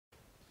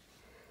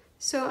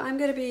So I'm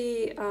going to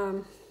be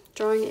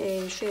drawing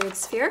a shaded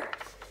sphere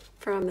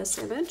from this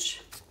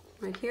image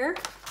right here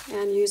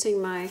and using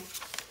my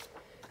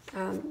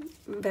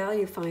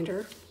value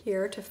finder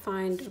here to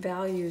find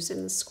values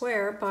in the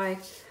square by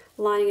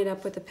lining it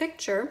up with the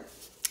picture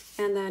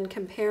and then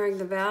comparing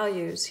the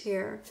values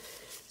here.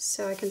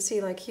 So I can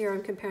see, like here,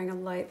 I'm comparing a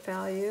light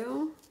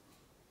value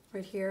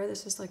right here.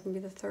 This is like maybe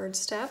the third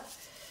step,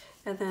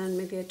 and then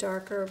maybe a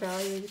darker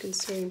value. You can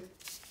see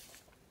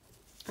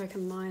I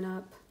can line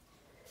up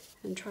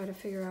and try to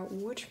figure out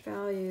which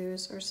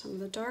values are some of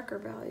the darker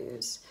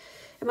values.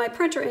 And my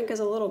printer ink is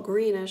a little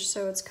greenish,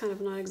 so it's kind of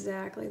not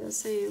exactly the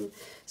same.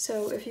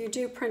 So if you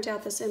do print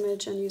out this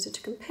image and use it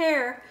to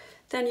compare,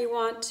 then you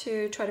want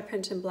to try to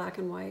print in black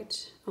and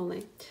white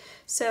only.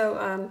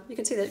 So you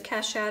can see that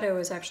cast shadow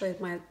is actually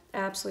my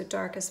absolute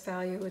darkest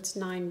value. It's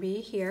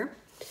 9B here.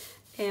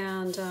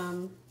 And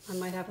I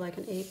might have like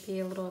an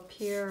 8B a little up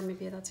here, or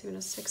maybe that's even a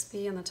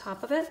 6B on the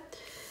top of it.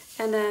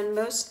 And then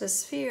most of the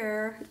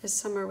sphere is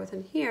somewhere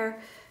within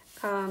here.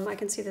 I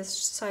can see this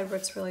side where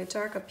it's really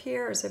dark up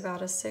here is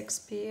about a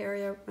 6B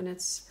area when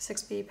it's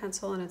 6B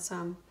pencil, and it's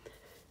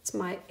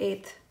my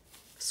 8th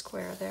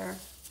square there.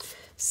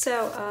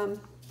 So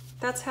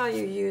that's how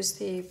you use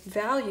the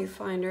value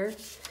finder.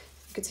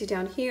 You can see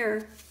down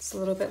here it's a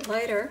little bit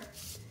lighter,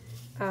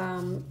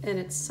 and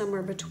it's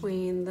somewhere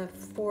between the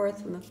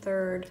 4th and the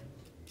 3rd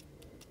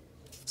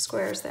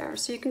squares there.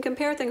 So you can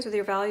compare things with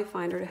your value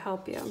finder to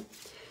help you.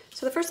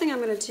 So the first thing I'm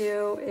going to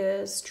do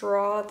is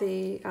draw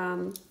the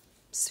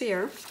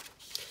sphere,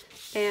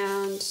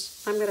 and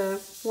I'm going to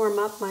warm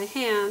up my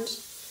hand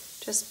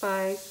just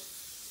by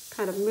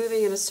kind of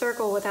moving in a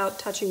circle without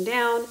touching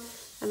down,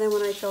 and then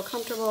when I feel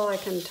comfortable I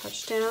can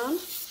touch down.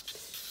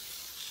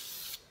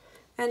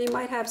 And you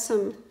might have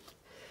some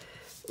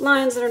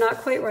lines that are not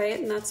quite right,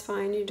 and that's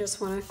fine. You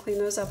just want to clean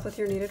those up with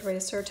your kneaded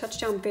eraser.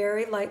 Touch down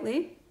very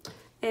lightly,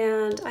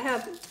 and I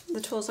have the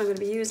tools I'm going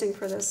to be using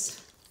for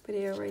this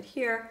video right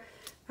here.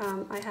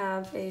 I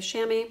have a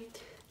chamois,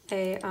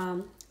 a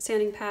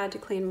sanding pad to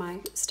clean my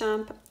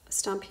stump, a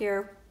stump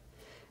here,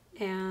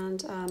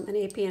 and an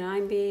 8B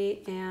and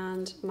 9B,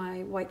 and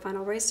my white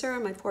vinyl eraser,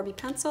 and my 4B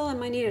pencil, and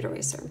my kneaded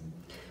eraser.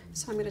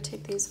 So I'm going to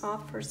take these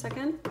off for a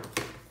second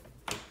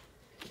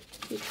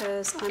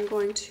because I'm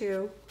going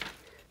to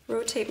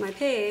rotate my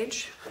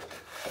page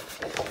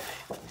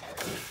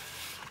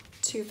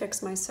to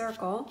fix my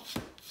circle.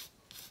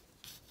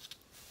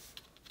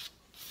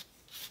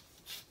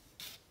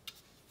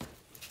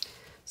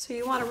 So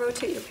you want to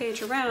rotate your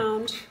page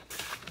around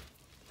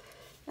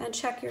and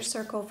check your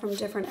circle from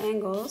different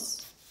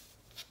angles.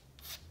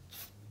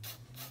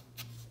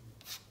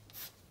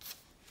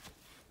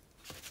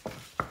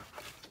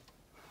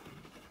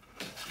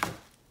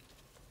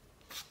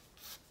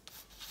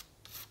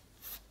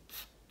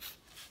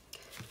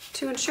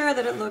 To ensure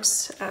that it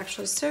looks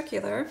actually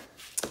circular,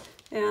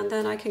 and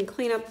then I can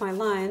clean up my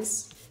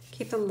lines,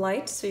 keep them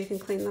light so you can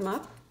clean them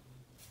up.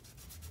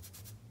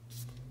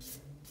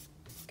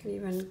 You can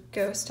even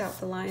ghost out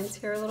the lines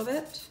here a little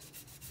bit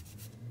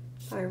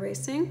by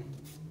erasing.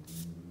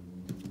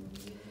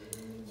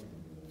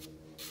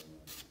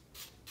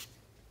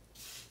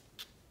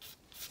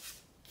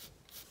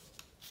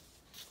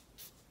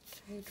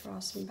 Okay, draw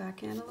some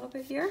back in a little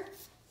bit here.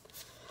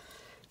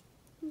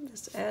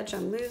 This edge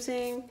I'm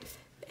losing.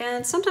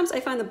 And sometimes I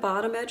find the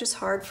bottom edge is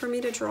hard for me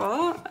to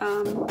draw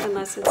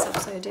unless it's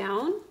upside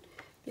down,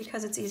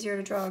 because it's easier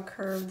to draw a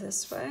curve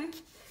this way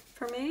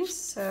for me.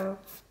 So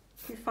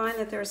if you find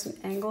that there's an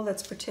angle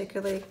that's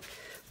particularly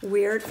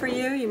weird for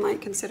you, you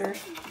might consider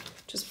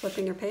just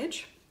flipping your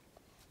page.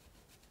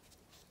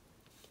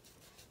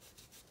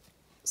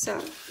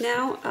 So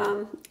now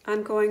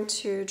I'm going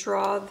to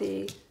draw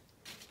the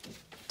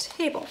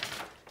table.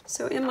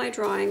 So in my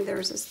drawing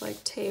there's this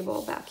like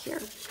table back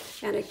here,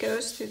 and it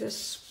goes through the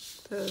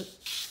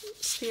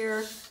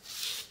sphere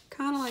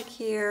kind of like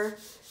here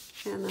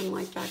and then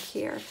like back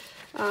here.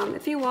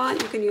 If you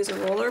want, you can use a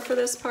roller for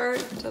this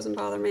part. It doesn't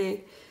bother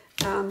me.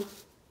 You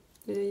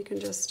know, you can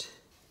just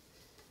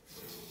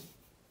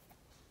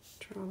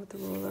draw with the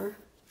ruler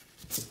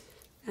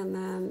and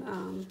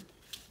then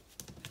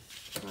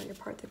draw your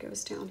part that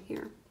goes down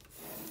here.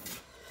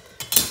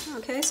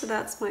 Okay, so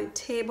that's my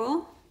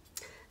table,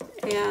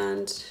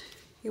 and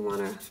you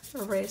want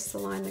to erase the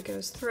line that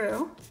goes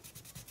through.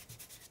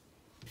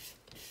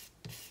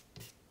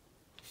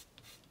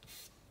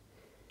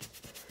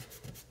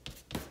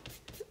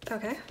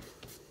 Okay,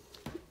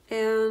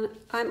 and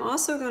I'm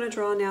also going to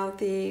draw now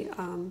the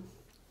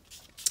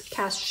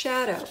cast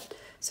shadow.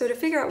 So to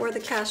figure out where the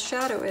cast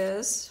shadow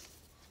is,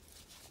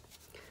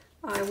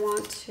 I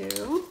want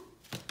to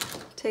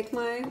take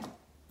my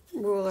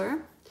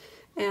ruler,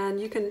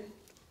 and you can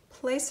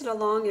place it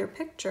along your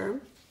picture,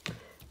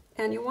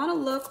 and you want to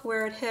look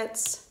where it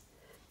hits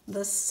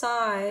the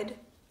side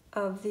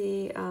of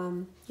the,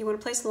 you want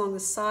to place along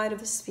the side of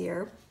the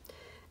sphere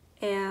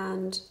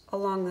and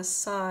along the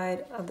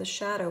side of the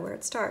shadow where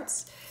it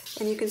starts.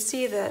 And you can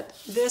see that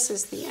this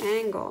is the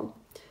angle.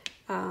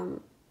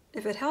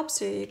 If it helps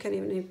you, you can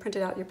even print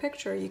it out your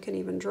picture, you can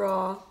even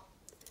draw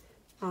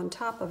on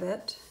top of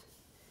it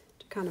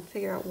to kind of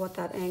figure out what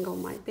that angle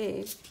might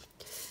be.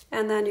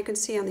 And then you can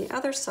see on the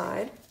other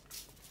side,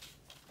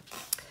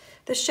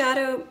 the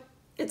shadow,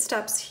 it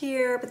stops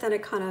here, but then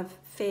it kind of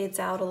fades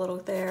out a little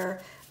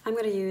there. I'm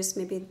going to use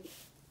maybe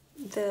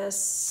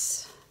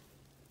this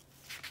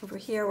over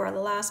here where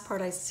the last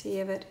part I see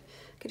of it,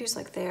 I could use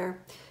like there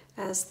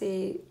as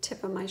the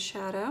tip of my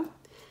shadow.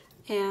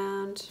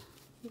 And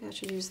maybe I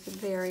should use the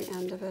very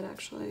end of it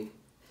actually.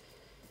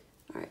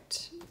 All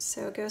right,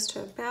 so it goes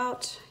to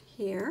about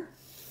here.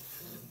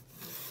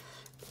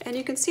 And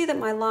you can see that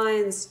my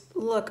lines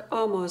look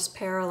almost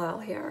parallel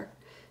here.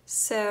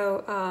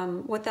 So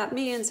what that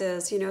means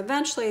is, you know,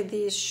 eventually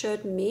these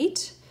should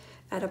meet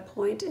at a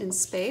point in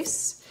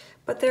space,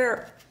 but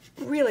they're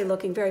really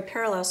looking very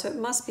parallel, so it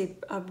must be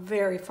a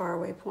very far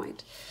away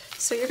point.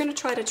 So you're going to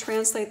try to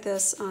translate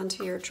this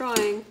onto your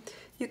drawing.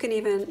 You can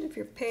even, if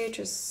your page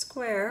is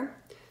square,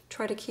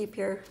 try to keep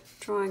your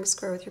drawing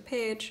square with your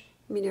page,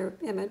 I mean your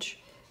image,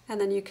 and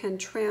then you can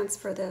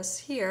transfer this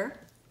here.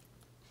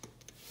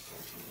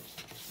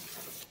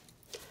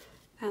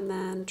 And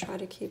then try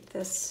to keep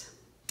this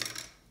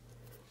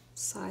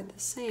side the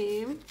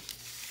same.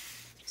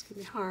 It's going to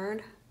be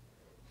hard,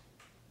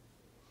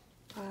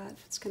 but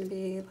it's going to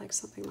be like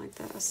something like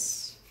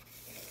this.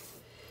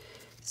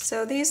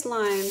 So these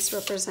lines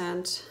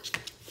represent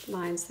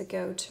lines that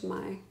go to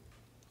my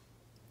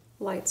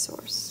light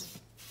source.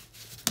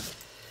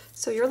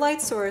 So your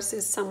light source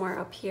is somewhere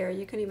up here.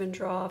 You can even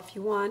draw if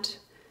you want.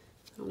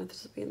 I don't know if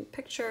this will be in the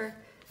picture,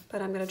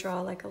 but I'm going to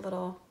draw like a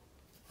little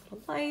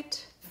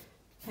light.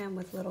 And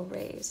with little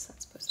rays.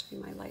 That's supposed to be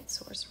my light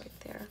source right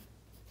there.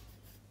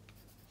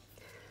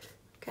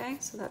 Okay,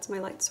 so that's my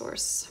light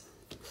source.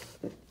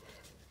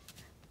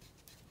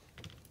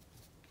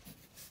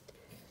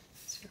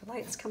 So your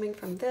light's coming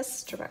from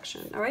this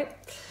direction, all right?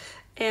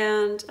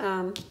 And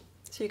so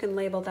you can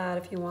label that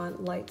if you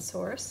want light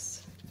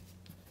source.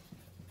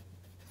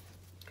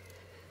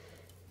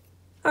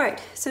 All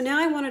right, so now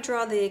I want to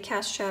draw the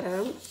cast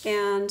shadow,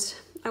 and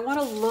I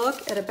want to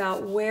look at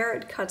about where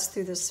it cuts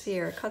through the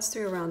sphere. It cuts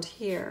through around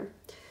here.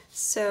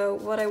 So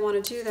what I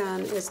want to do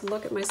then is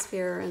look at my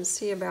sphere and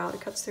see about,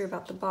 it cuts through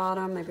about the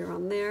bottom, maybe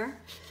around there.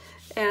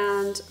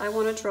 And I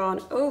want to draw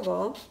an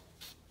oval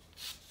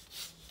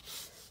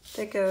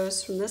that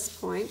goes from this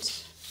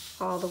point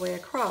all the way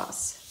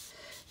across.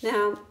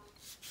 Now,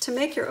 to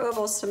make your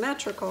oval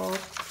symmetrical,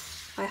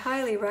 I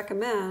highly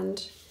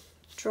recommend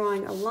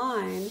drawing a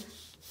line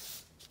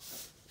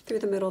through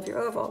the middle of your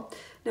oval.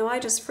 Now I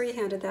just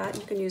freehanded that.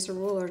 You can use a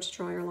ruler to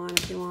draw your line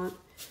if you want.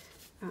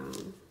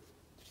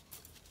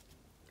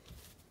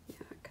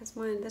 Yeah, because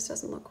mine, this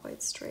doesn't look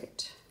quite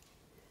straight.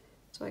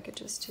 So I could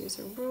just use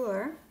a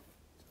ruler.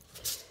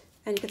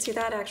 And you can see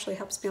that actually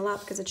helps me a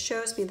lot because it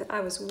shows me that I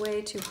was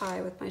way too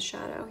high with my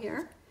shadow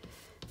here.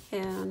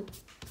 And I'm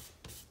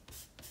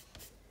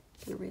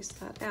going to erase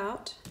that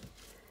out.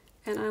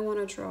 And I want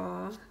to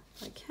draw,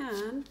 if I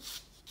can,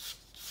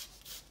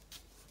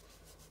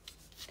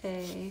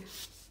 a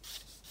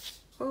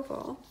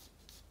oval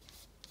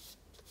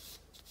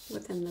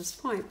within this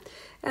point.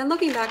 And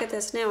looking back at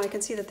this now, I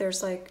can see that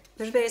there's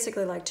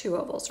basically like two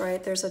ovals,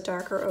 right? There's a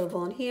darker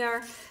oval in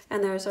here,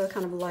 and there's a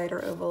kind of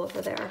lighter oval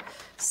over there.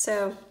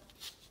 So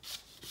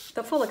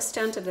the full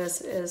extent of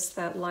this is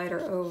that lighter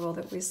oval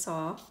that we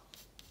saw.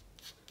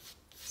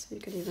 So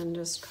you could even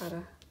just try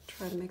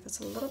to make this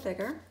a little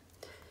bigger.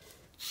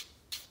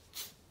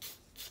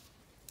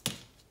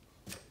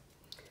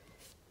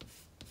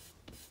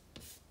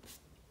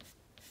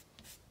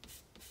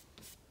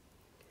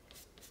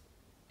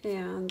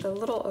 And the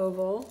little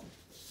oval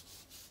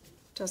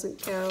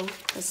doesn't go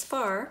as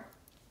far,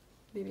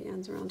 maybe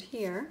ends around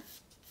here.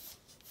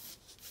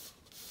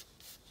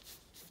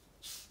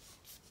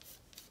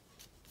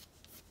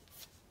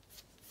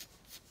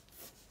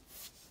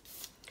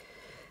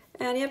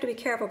 And you have to be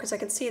careful because I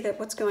can see that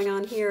what's going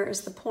on here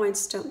is the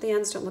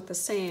ends don't look the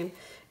same.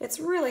 It's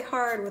really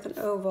hard with an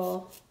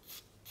oval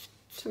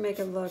to make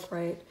it look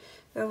right.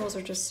 Ovals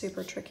are just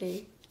super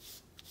tricky.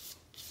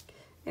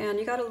 And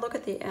you got to look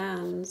at the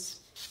ends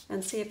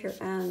and see if your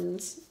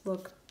ends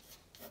look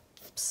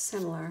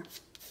similar.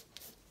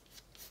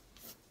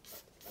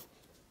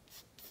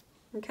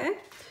 Okay,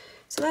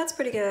 so that's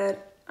pretty good.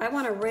 I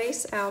want to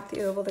erase out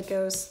the oval that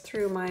goes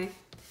through my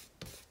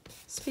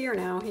sphere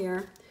now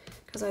here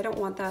because I don't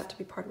want that to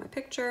be part of my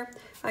picture.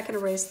 I can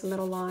erase the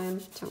middle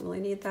line, don't really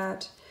need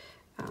that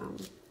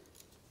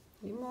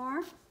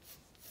anymore.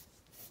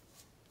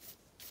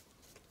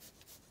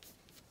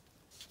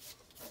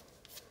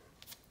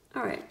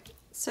 All right,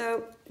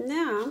 so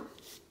now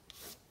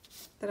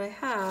that I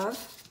have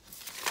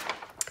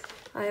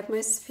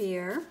my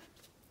sphere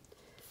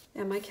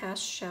and my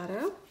cast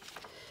shadow,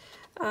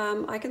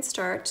 I can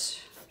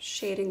start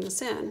shading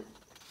this in.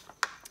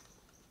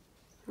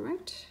 All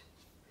right.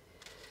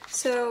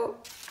 So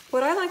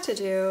what I like to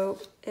do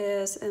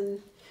is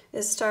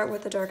start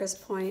with the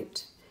darkest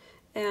point,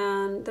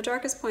 and the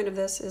darkest point of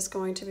this is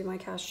going to be my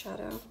cast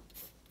shadow.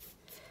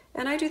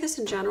 And I do this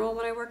in general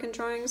when I work in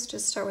drawings,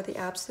 just start with the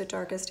absolute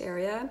darkest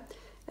area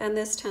And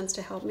this tends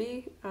to help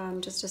me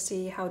just to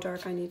see how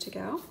dark I need to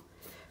go.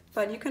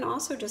 But you can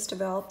also just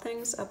develop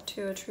things up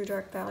to a true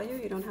dark value.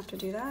 You don't have to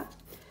do that.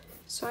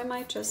 So I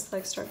might just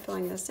like start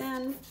filling this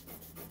in.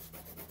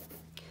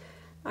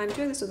 I'm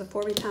doing this with a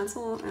 4B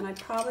pencil, and I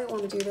probably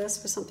want to do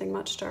this with something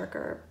much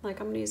darker. Like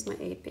I'm going to use my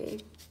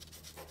 8B.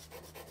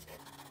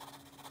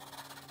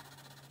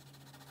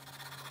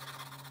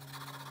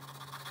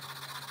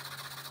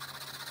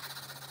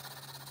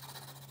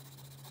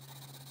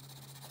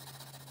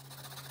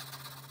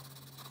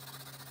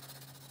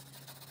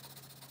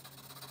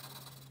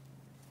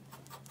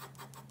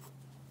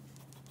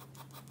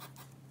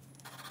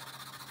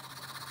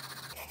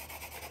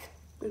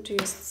 I'm going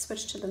to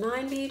switch to the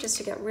 9B just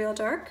to get real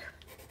dark.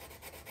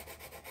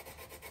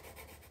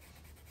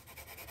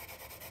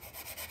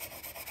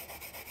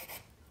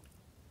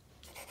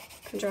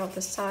 You can draw up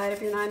the side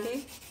of your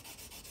 9B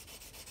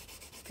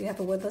if you have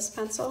a woodless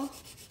pencil.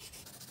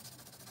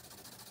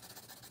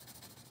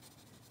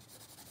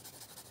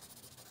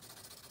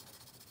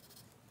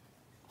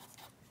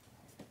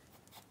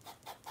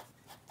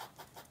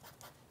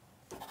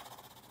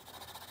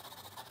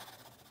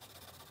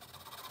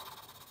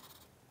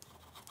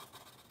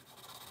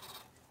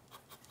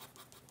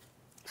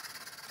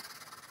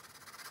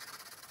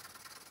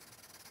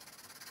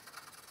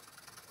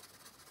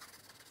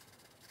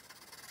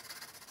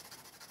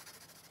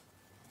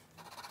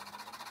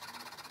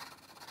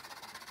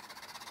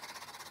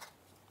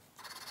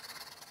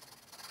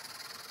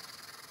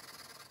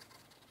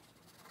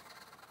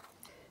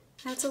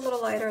 And it's a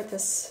little lighter at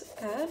this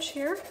edge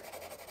here.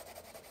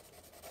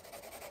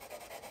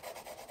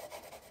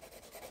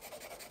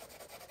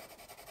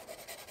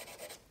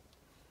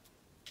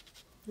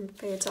 And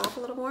fades off a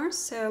little more.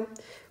 So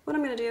what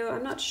I'm going to do,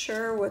 I'm not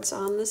sure what's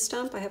on this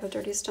stump. I have a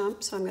dirty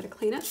stump, so I'm going to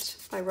clean it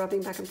by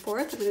rubbing back and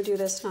forth. I'm going to do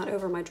this not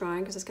over my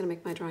drawing because it's going to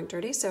make my drawing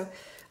dirty. So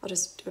I'll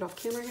just do it off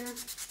camera here.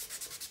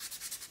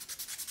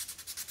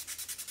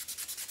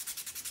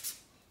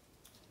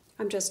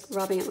 I'm just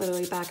rubbing it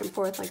literally back and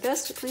forth like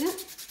this to clean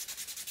it.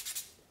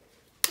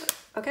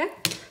 Okay,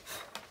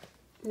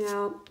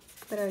 now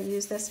I'm going to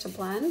use this to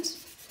blend.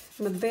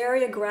 I'm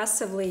very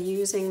aggressively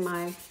using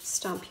my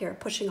stump here,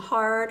 pushing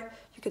hard.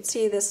 You can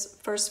see this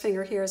first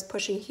finger here is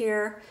pushing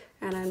here,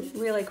 and I'm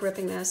really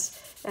gripping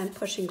this and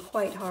pushing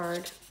quite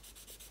hard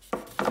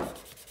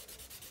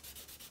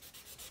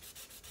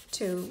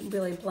to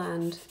really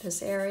blend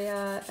this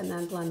area and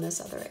then blend this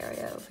other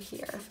area over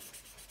here.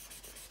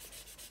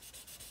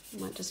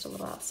 I went just a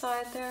little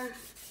outside there,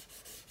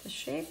 the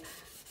shape.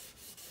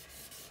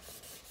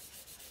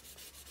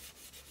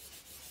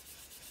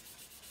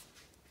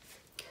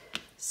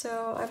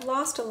 So I've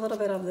lost a little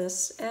bit of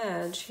this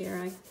edge here.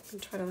 I can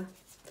try to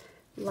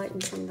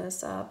lighten some of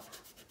this up.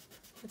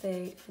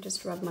 I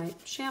just rubbed my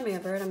chamois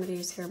over it. I'm going to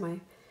use here my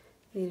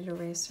kneaded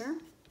eraser.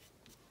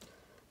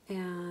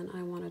 And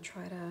I want to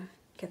try to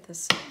get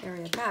this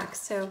area back.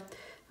 So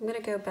I'm going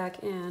to go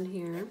back in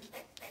here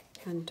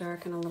and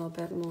darken a little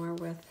bit more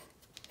with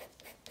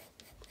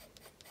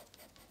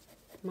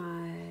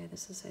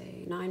this is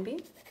a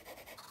 9B.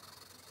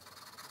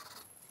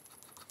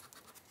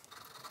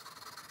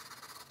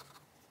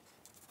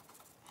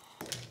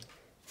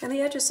 And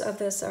the edges of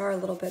this are a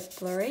little bit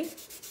blurry,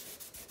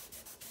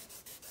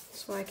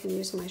 so I can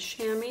use my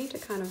chamois to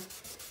kind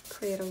of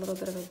create a little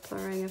bit of a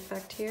blurring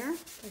effect here,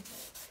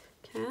 if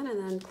I can, and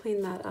then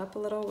clean that up a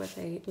little with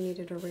a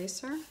kneaded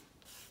eraser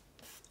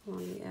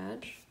along the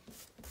edge.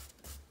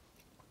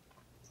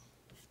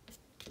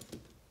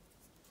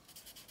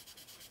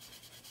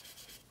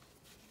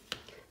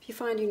 If you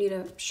find you need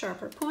a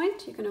sharper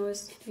point, you can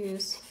always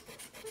use,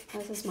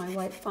 this is my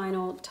white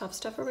vinyl Tough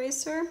Stuff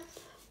eraser.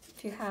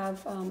 If you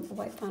have a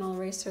white vinyl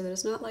eraser that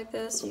is not like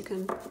this, you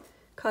can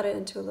cut it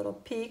into a little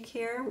peak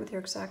here with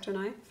your X-Acto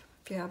knife,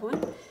 if you have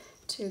one,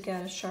 to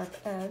get a sharp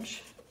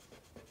edge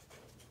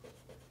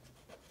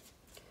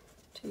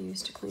to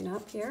use to clean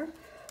up here.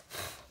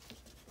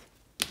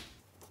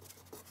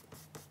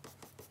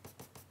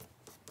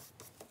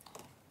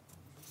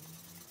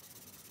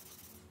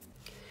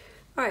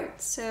 All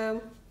right,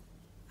 so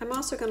I'm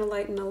also going to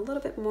lighten a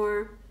little bit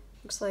more,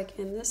 looks like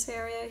in this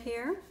area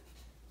here,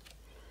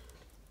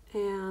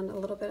 and a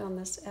little bit on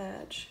this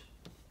edge.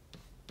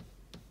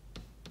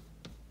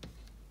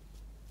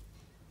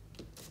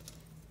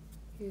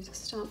 Use a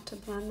stump to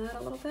blend that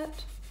a little bit.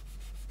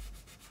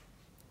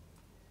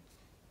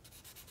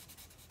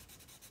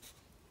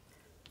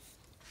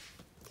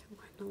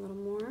 Lighten a little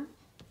more.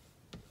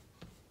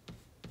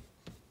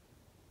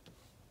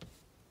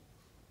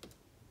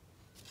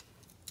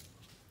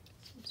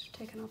 Seems to have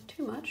taken off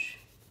too much.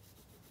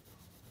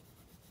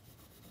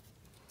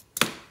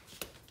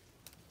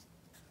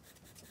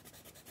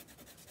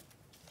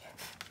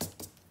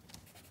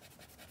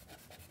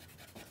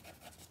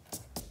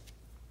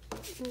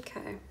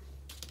 Okay.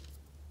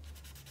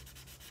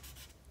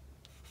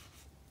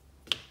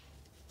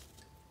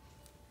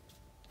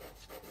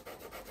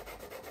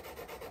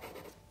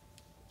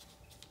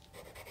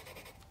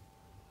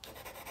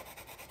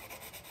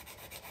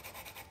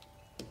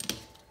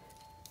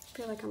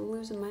 feel like I'm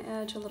losing my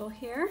edge a little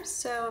here.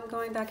 So I'm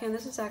going back in.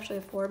 This is actually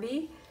a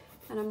 4B,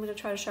 and I'm going to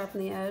try to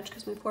sharpen the edge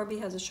because my 4B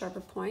has a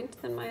sharper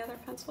point than my other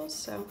pencils.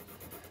 So I'm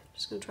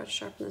just going to try to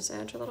sharpen this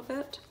edge a little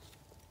bit.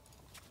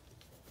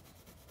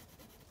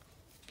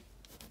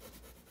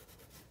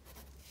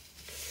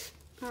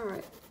 All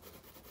right.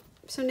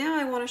 So now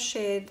I want to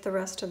shade the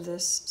rest of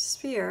this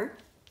sphere.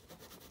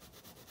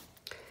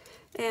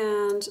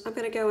 And I'm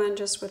going to go in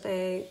just with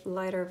a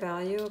lighter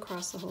value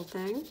across the whole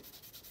thing,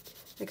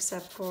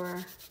 except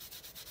for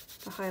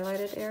the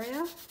highlighted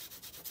area.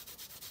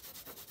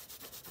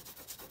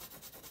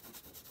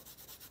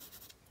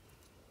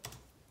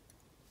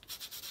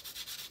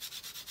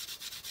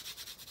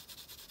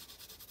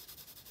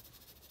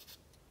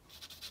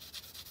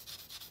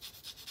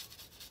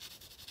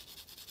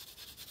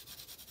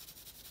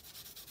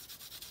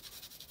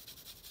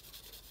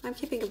 I'm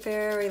keeping a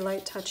very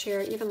light touch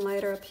here, even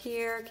lighter up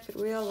here, keep it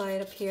real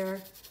light up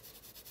here.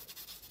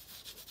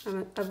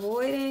 I'm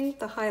avoiding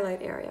the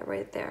highlight area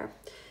right there.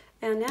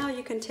 And now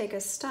you can take a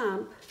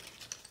stump,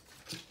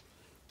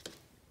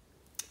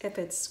 if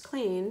it's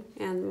clean,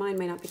 and mine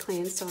may not be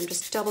clean, so I'm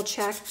just double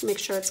check, make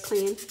sure it's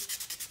clean.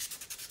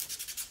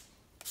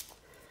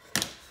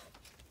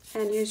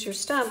 And use your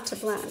stump to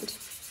blend.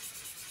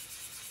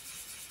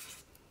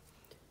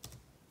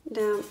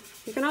 Now,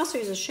 you can also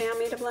use a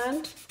chamois to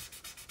blend.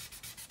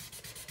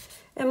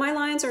 And my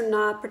lines are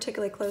not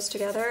particularly close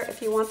together.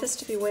 If you want this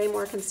to be way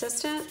more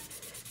consistent,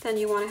 then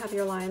you want to have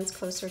your lines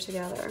closer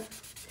together.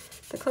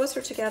 The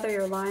closer together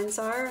your lines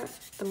are,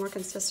 the more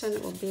consistent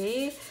it will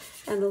be,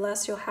 and the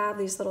less you'll have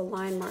these little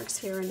line marks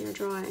here in your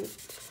drawing.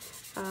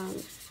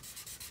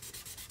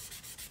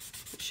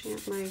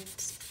 My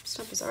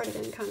stump is already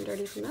getting kind of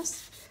dirty from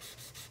this.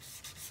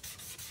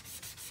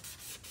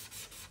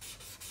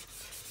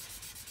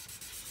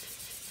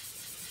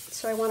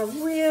 So I want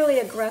to really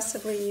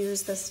aggressively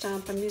use the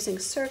stump. I'm using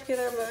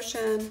circular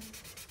motion.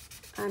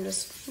 I'm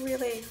just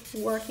really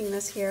working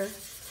this here,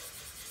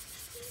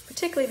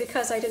 particularly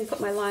because I didn't put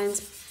my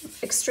lines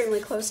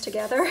extremely close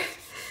together.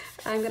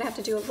 I'm going to have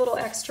to do a little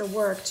extra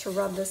work to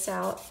rub this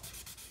out.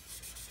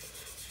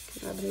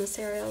 Rub in this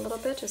area a little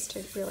bit just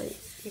to really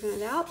even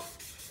it out.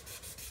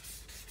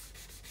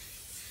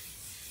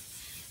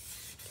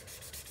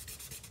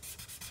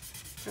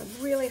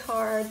 Really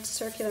hard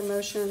circular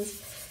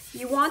motions.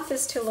 You want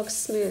this to look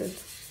smooth,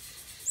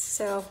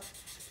 so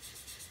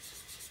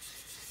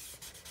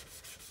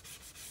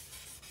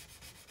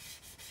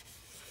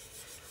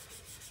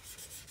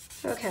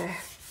okay.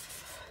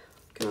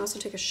 You can also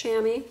take a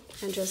chamois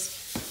and just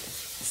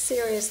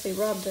seriously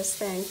rub this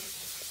thing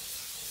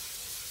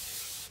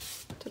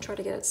to try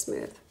to get it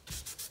smooth.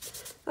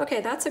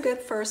 Okay, that's a good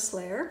first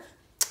layer.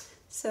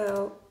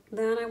 So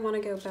then I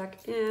want to go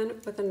back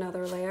in with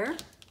another layer.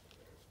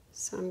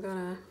 So I'm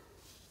gonna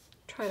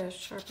try to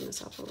sharpen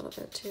this up a little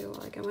bit too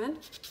while I go in.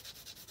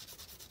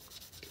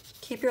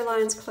 Keep your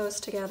lines close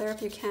together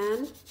if you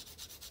can.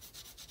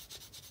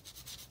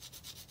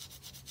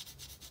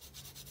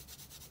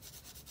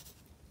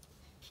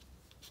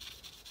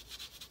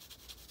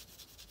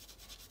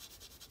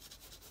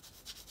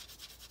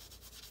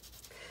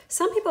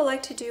 Some people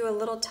like to do a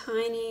little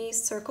tiny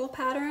circle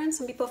pattern.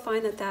 Some people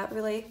find that that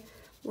really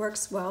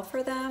works well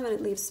for them and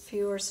it leaves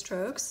fewer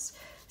strokes.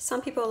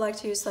 Some people like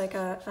to use like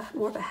a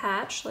more of a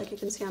hatch, like you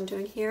can see I'm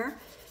doing here.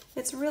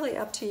 It's really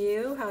up to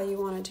you how you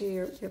want to do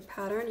your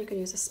pattern. You can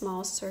use a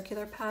small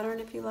circular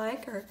pattern if you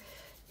like, or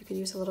you can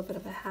use a little bit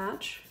of a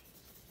hatch.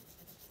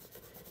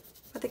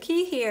 But the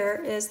key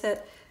here is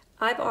that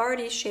I've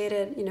already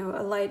shaded, you know,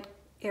 a light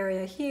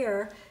area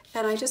here,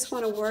 and I just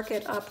want to work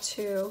it up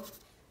to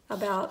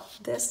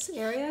about this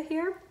area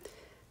here,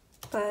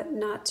 but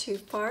not too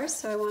far.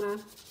 So I want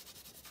to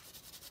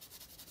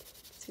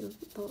see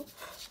a little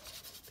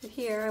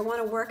here. I want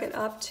to work it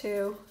up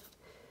to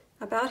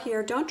about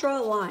here. Don't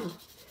draw a line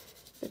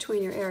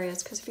between your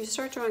areas, because if you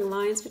start drawing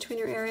lines between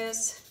your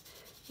areas,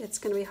 it's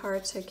going to be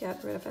hard to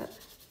get rid of it.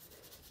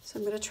 So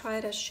I'm going to try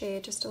to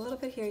shade just a little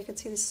bit here. You can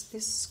see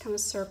these kind of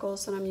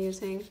circles that I'm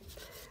using.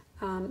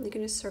 You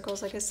can use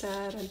circles, like I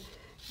said, and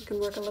you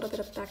can work a little bit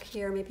up back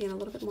here, maybe in a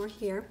little bit more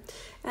here.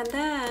 And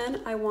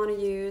then I want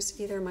to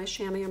use either my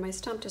chamois or my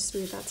stump to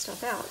smooth that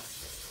stuff out.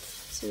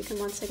 So you can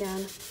once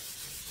again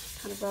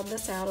kind of rub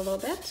this out a little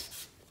bit.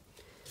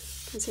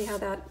 You can see how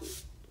that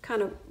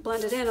kind of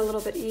blended in a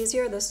little bit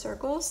easier, the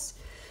circles.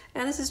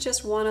 And this is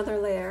just one other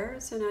layer,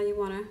 so now you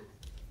want to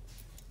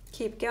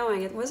keep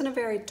going. It wasn't a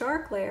very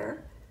dark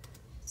layer,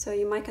 so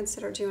you might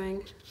consider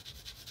doing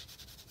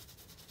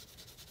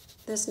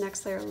this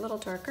next layer a little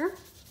darker.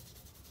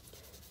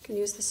 You can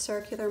use the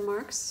circular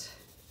marks.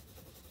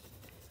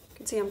 You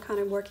can see I'm kind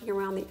of working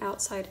around the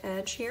outside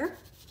edge here.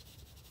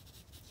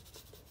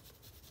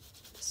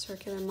 The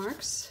circular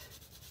marks.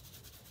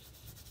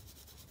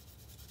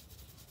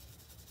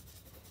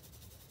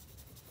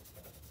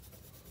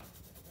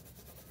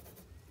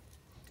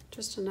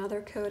 Just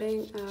another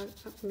coating,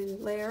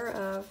 layer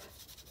of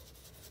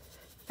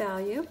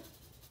value.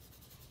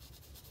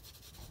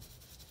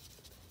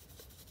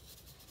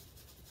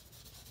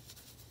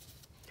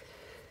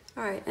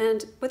 All right,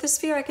 and with the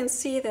sphere, I can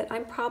see that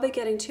I'm probably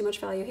getting too much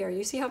value here.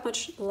 You see how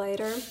much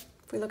lighter,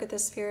 if we look at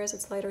this sphere,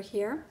 it's lighter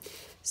here.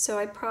 So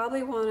I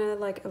probably want to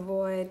like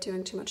avoid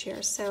doing too much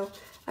here. So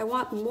I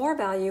want more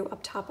value up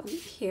top of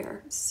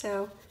here.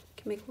 So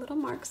I can make little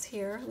marks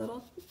here,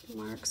 little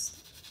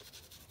marks.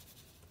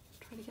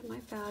 Try to get my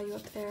value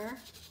up there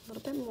a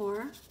little bit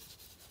more.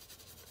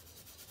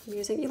 I'm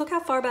using, you look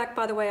how far back,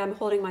 by the way, I'm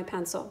holding my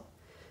pencil.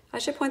 I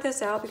should point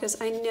this out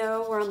because I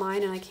know we're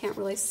online and I can't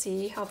really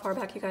see how far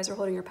back you guys are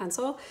holding your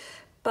pencil.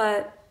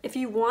 But if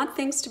you want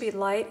things to be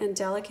light and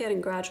delicate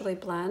and gradually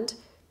blend,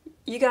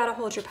 you gotta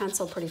hold your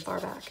pencil pretty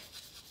far back.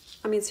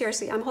 I mean,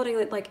 seriously, I'm holding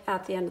it like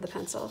at the end of the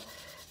pencil.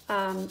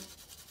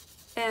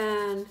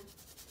 And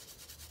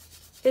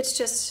it's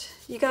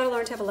just, you gotta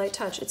learn to have a light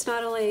touch. It's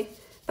not only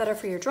better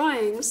for your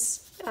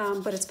drawings,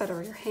 but it's better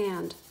for your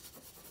hand.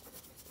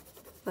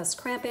 Less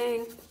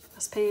cramping,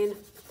 less pain.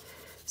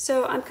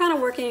 So I'm kind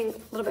of working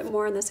a little bit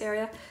more in this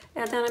area,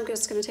 and then I'm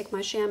just going to take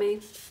my chamois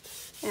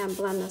and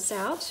blend this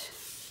out.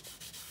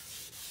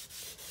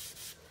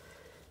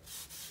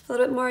 A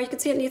little bit more. You can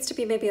see it needs to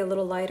be maybe a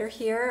little lighter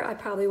here. I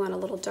probably want a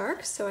little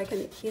dark, so I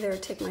can either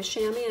take my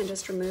chamois and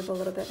just remove a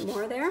little bit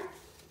more there.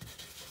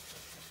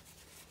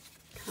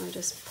 Kind of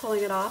just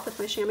pulling it off with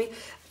my chamois.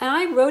 And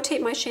I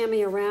rotate my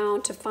chamois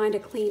around to find a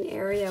clean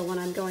area when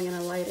I'm going in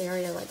a light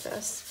area like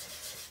this.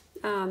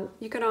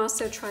 You can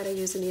also try to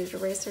use a kneaded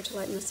eraser to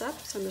lighten this up,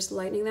 so I'm just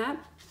lightening that.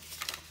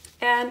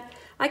 And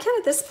I can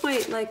at this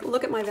point like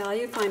look at my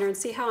value finder and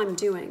see how I'm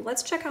doing.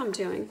 Let's check how I'm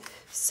doing.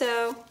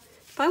 So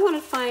if I want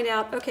to find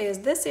out, okay, is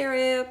this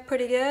area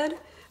pretty good?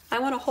 I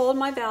want to hold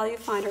my value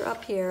finder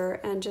up here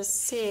and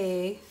just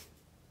see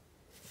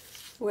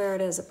where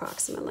it is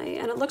approximately.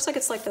 And it looks like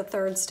it's like the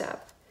third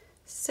step.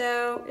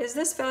 So is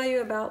this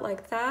value about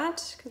like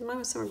that? Because mine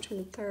was somewhere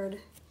between the third.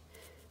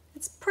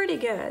 It's pretty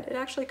good. It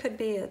actually could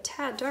be a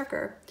tad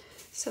darker.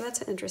 So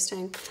that's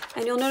interesting.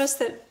 And you'll notice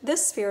that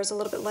this sphere is a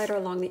little bit lighter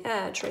along the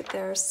edge right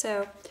there.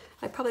 So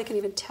I probably can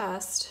even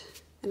test,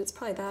 and it's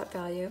probably that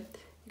value.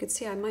 You can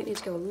see I might need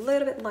to go a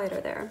little bit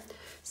lighter there.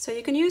 So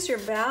you can use your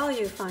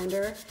value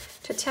finder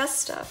to test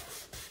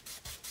stuff.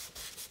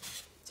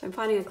 So I'm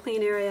finding a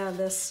clean area of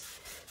this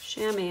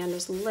chamois and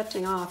just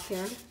lifting off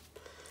here.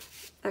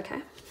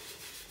 Okay.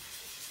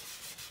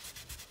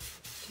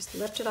 Just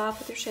lift it off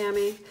with your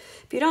chamois.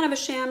 If you don't have a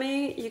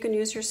chamois, you can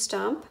use your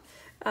stump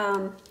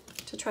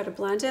to try to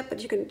blend it,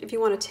 but you can, if you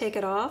want to take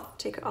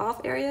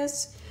off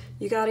areas,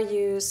 you got to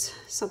use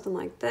something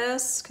like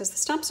this, because the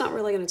stump's not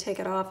really going to take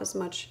it off as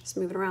much as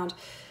moving around.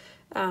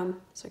 So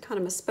I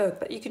kind of misspoke,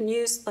 but you can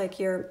use like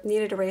your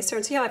kneaded eraser,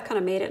 and see how I've kind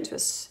of made it into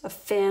a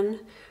fin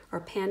or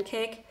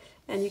pancake,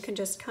 and you can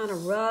just kind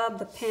of rub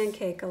the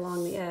pancake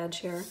along the edge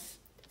here.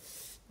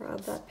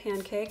 Rub that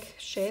pancake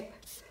shape.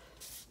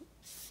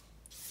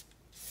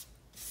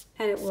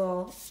 And it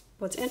will,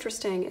 what's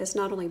interesting is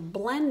not only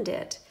blend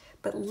it,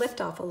 but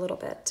lift off a little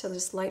bit to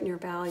just lighten your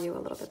value a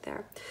little bit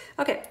there.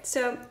 Okay,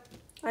 so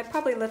I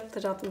probably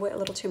lifted up a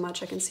little too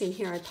much. I can see in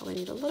here I probably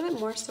need a little bit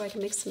more, so I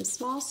can make some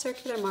small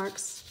circular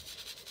marks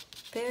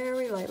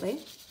very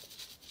lightly.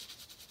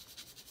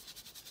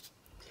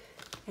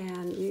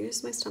 And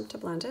use my stump to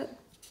blend it.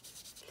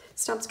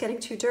 Stump's getting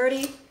too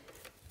dirty.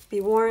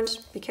 Be warned,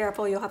 be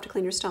careful. You'll have to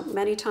clean your stump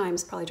many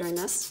times probably during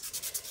this.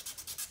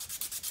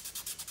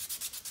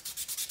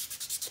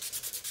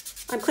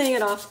 I'm cleaning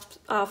it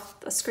off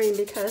the screen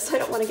because I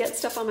don't want to get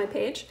stuff on my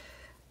page.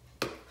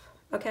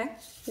 Okay,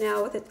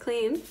 now with it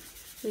clean,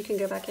 you can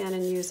go back in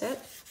and use it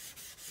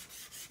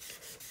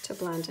to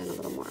blend in a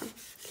little more.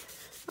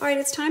 All right,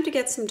 it's time to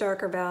get some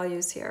darker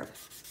values here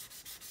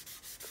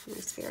for my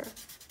sphere.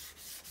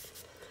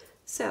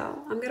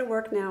 So I'm going to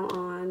work now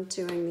on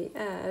doing the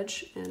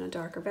edge in a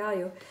darker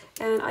value.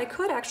 And I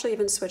could actually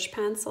even switch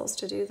pencils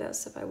to do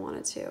this if I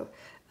wanted to.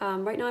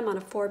 Right now I'm on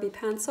a 4B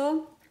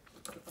pencil.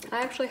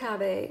 I actually have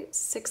a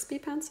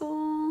 6B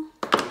pencil.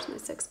 Where's my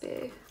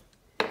 6B?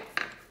 I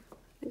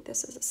think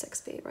this is a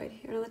 6B right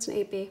here. No, that's an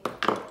 8B.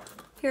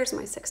 Here's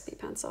my 6B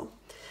pencil.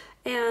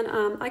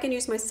 And I can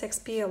use my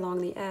 6B along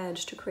the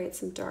edge to create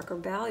some darker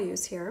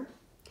values here.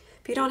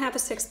 If you don't have a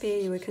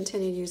 6B, you would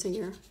continue using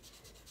your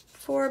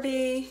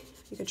 4B.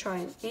 You could try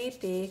an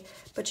 8B,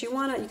 but you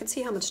can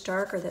see how much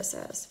darker this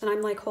is. And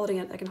I'm like holding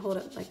it, I can hold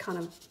it like kind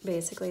of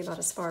basically about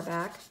as far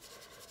back.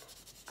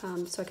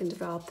 So I can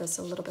develop this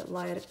a little bit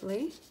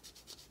lightly.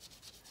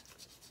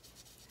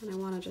 And I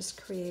want to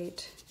just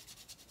create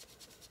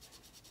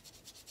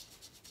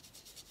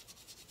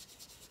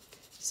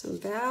some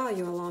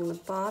value along the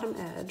bottom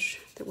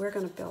edge that we're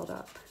going to build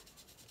up.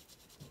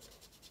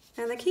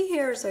 And the key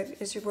here is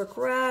we're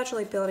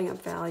gradually building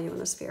up value in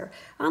the sphere.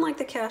 Unlike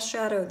the cast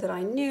shadow that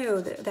I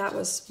knew that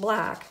was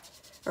black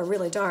or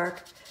really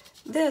dark,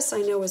 this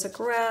I know is a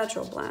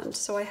gradual blend,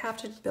 so I have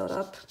to build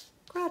up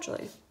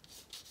gradually.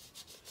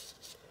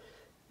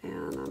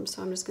 And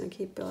so I'm just going to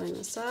keep building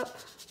this up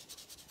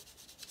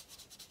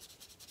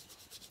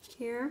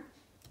here.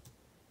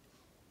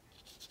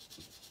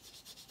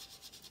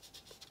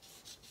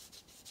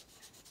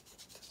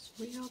 Just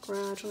real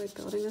gradually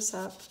building this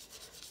up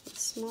with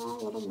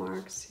small little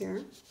marks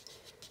here.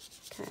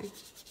 Okay,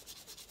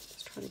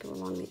 just try to go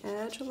along the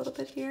edge a little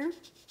bit here.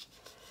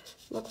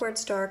 Look where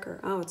it's darker.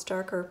 Oh, it's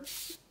darker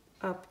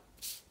up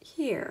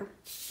here.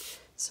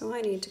 So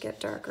I need to get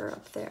darker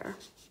up there.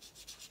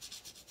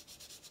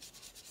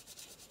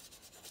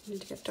 I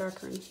need to get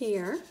darker in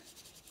here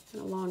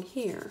and along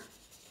here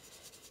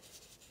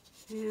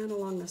and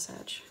along this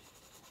edge.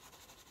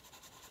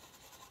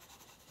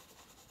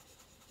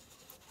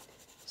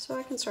 So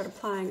I can start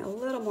applying a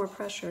little more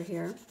pressure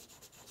here.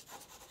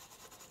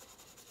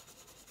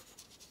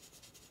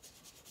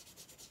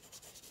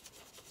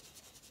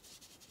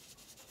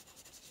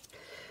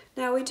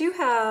 Now we do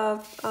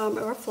have a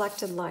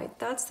reflected light.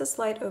 That's this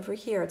light over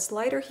here. It's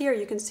lighter here,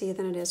 you can see,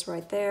 than it is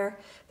right there.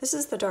 This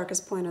is the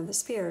darkest point of the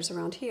spheres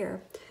around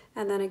here.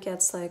 And then it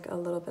gets like a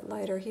little bit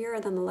lighter here,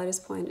 and then the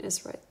lightest point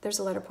is right, there's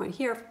a lighter point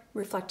here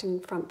reflecting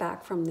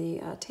back from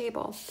the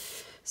table.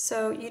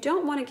 So you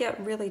don't want to get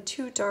really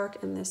too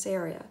dark in this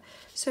area.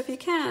 So if you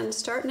can,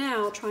 start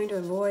now trying to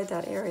avoid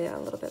that area a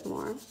little bit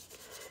more,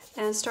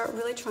 and start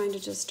really trying to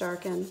just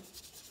darken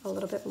a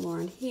little bit more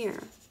in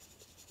here.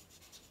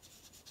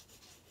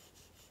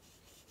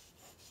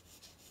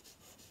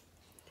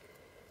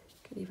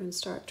 You can even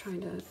start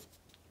trying to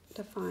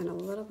define a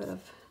little bit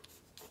of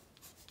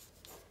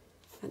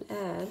an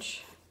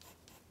edge.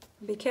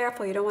 Be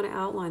careful, you don't want to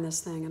outline this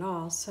thing at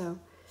all, so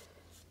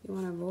you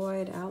want to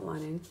avoid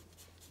outlining.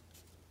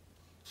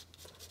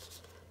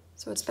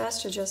 So it's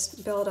best to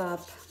just build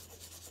up,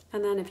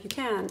 and then if you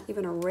can,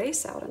 even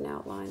erase out an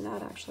outline.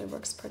 That actually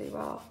works pretty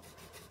well.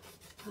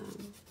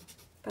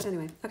 But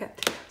anyway, okay.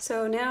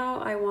 So now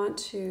I want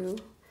to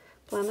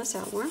blend this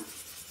out more.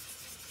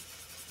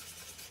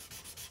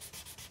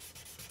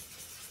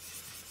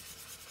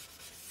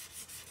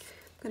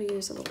 I'm going to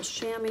use a little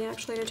chamois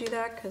actually to do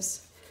that,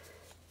 because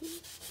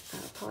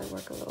that'll probably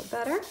work a little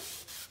better.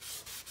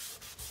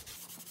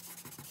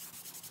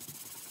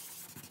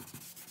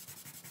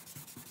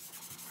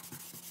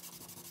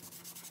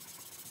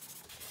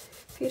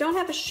 If you don't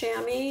have a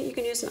chamois, you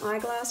can use an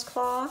eyeglass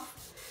cloth,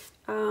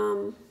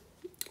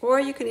 or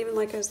you can even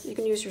you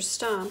can use your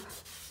stump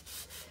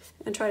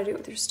and try to do it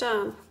with your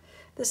stump.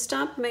 The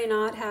stump may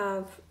not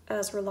have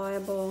as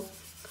reliable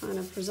kind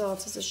of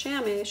results as a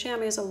chamois.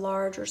 Chamois is a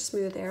large or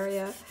smooth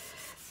area,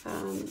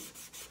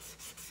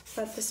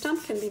 but the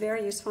stump can be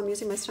very useful. I'm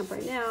using my stump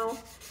right now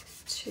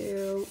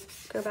to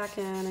go back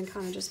in and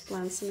kind of just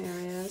blend some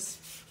areas.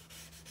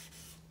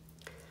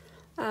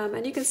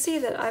 And you can see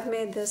that I've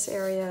made this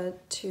area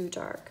too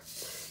dark.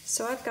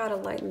 So I've got to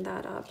lighten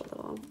that up a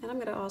little. And I'm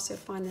going to also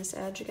find this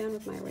edge again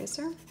with my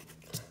eraser.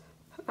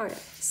 Okay,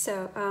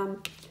 so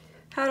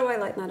how do I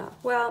lighten that up?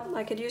 Well,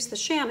 I could use the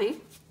chamois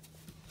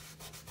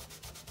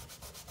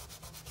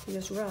and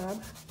just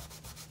rub.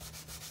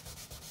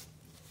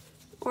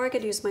 Or I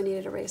could use my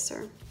kneaded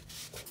eraser.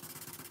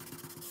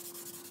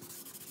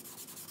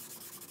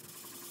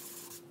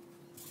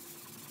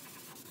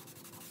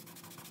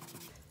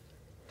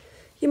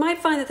 You might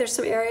find that there's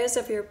some areas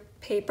of your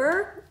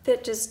paper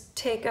that just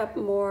take up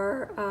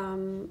more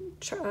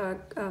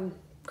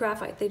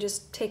graphite. They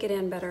just take it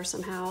in better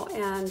somehow.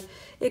 And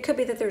it could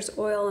be that there's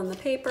oil in the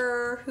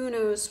paper. Who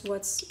knows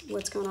what's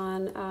going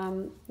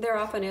on. There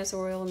often is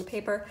oil in the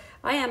paper.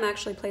 I am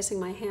actually placing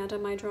my hand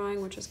on my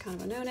drawing, which is kind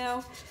of a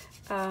no-no.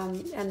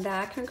 And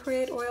that can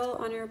create oil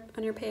on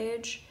your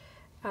page,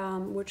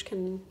 which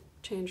can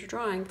change your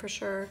drawing for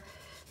sure.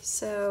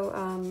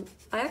 So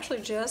I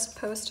actually just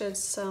posted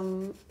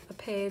a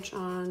page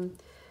on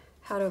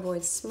how to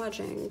avoid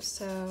smudging.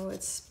 So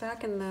it's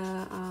back in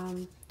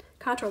the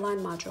contour line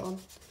module,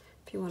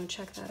 if you want to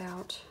check that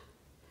out.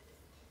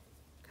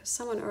 Because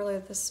someone earlier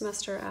this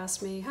semester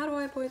asked me, how do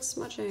I avoid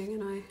smudging?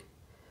 And I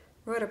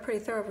wrote a pretty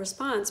thorough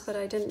response, but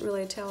I didn't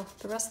really tell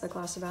the rest of the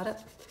class about it.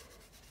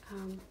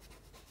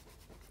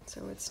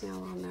 So it's now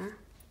on there.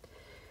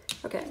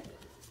 Okay.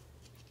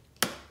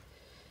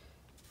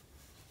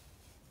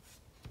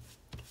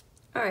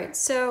 All right,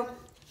 so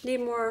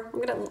need more.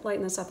 I'm gonna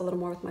lighten this up a little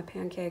more with my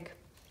pancake.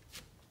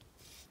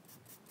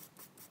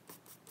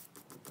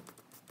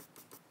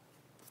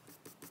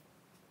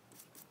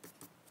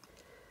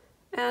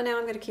 And now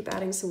I'm gonna keep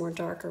adding some more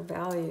darker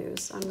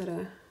values. I'm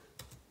gonna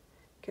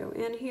go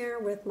in here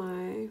with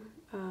my,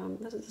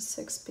 this is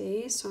a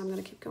 6B, so I'm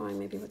gonna keep going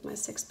maybe with my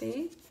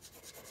 6B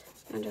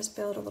and just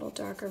build a little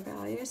darker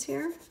values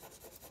here.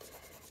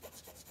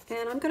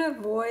 And I'm gonna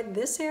avoid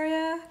this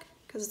area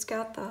because it's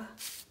got the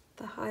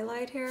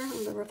highlight here,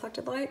 or the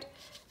reflected light.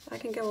 I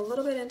can go a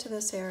little bit into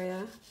this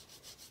area.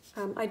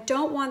 I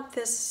don't want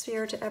this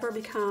sphere to ever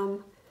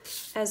become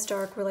as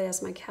dark really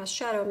as my cast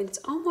shadow. I mean, it's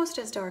almost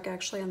as dark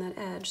actually on that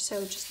edge.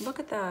 So just look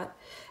at that.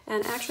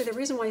 And actually the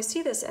reason why you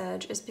see this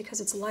edge is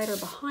because it's lighter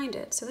behind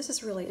it. So this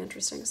is really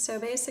interesting. So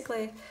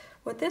basically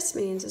what this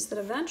means is that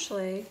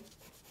eventually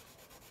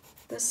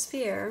this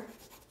sphere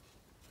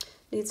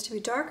needs to be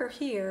darker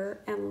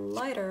here and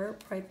lighter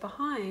right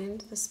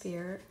behind the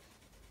sphere,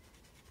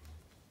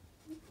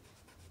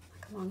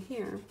 along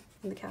here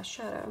in the cast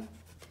shadow.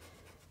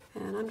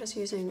 And I'm just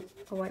using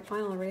a white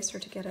vinyl eraser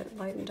to get it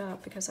lightened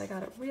up because I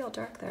got it real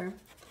dark there.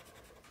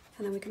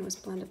 And then we can always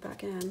blend it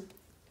back in.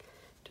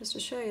 just to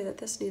show you that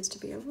this needs to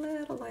be a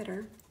little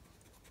lighter.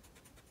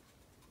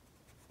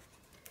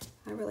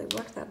 I really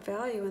worked that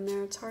value in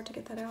there. It's hard to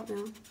get that out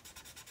now.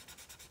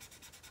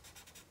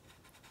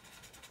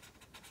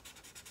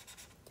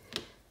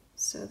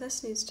 So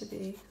this needs to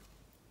be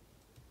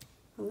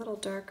a little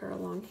darker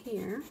along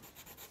here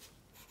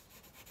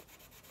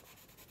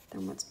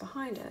than what's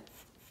behind it.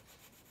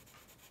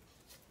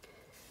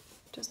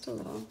 Just a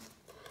little.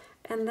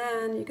 And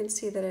then you can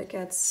see that it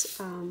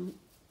gets,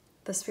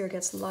 the sphere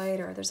gets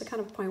lighter. There's a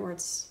kind of point where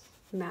it's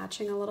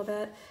matching a little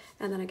bit,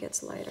 and then it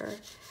gets lighter.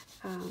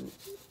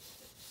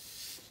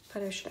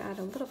 But I should add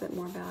a little bit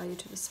more value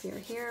to the sphere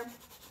here.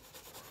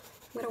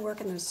 I'm going to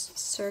work in those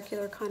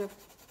circular kind of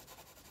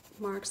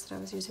marks that I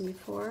was using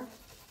before.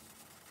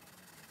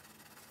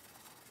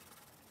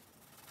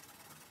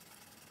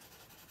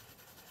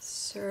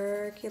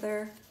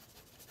 Circular,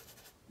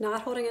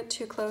 not holding it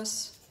too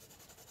close.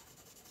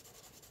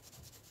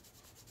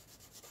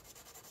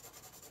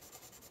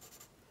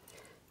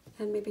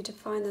 And maybe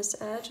define this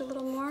edge a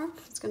little more.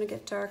 It's going to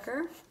get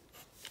darker.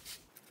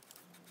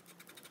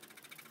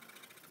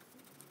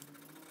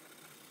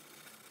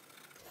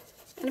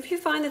 And if you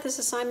find that this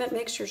assignment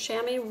makes your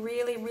chamois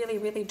really, really,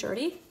 really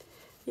dirty,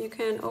 you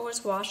can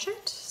always wash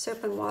it,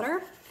 soap and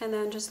water, and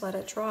then just let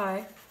it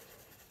dry.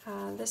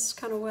 This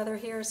kind of weather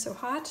here is so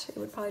hot, it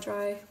would probably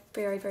dry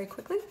very, very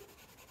quickly.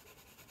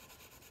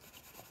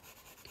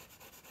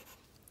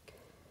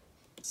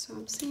 So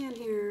I'm seeing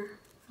here,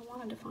 I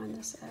want to define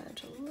this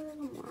edge a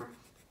little more.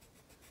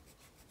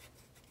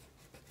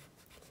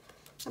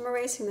 I'm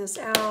erasing this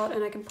out,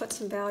 and I can put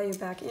some value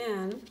back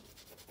in.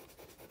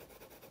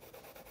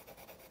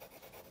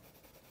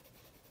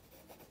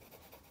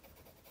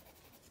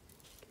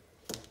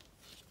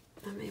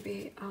 And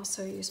maybe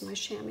also use my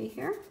chamois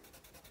here.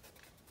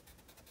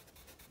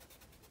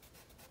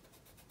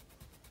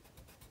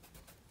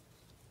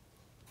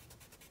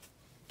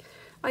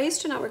 I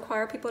used to not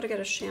require people to get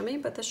a chamois,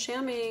 but the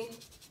chamois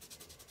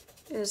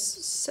is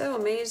so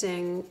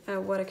amazing at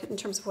in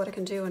terms of what it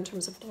can do in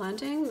terms of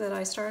blending that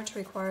I started to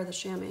require the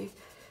chamois.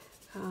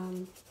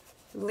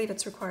 I believe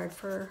it's required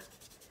for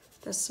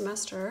this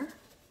semester.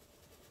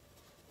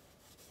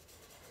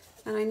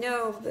 And I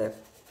know that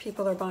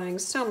people are buying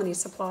so many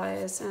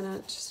supplies, and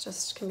it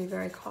just can be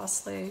very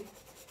costly.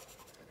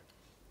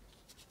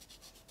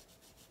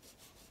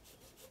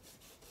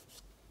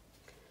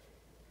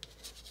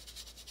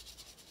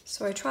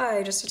 So I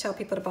try just to tell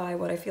people to buy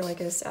what I feel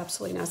like is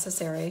absolutely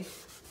necessary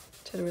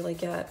to really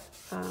get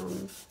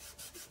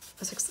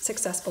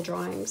successful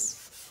drawings.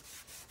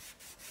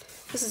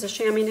 This is a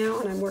chamois now,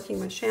 and I'm working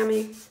my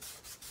chamois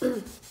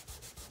in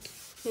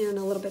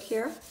a little bit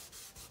here.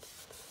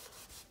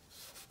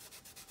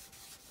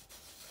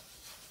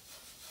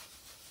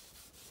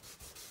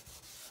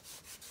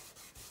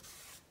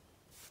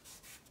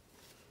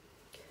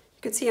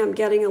 You can see I'm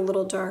getting a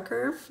little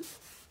darker.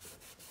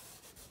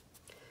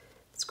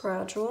 It's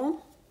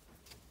gradual.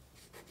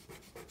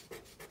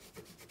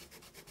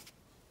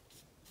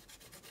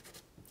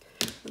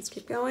 Let's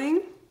keep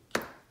going.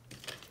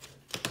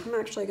 I'm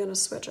actually going to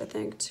switch, I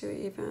think, to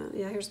even,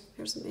 yeah,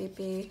 here's an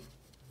 8B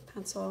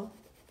pencil.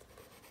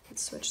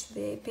 Let's switch to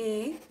the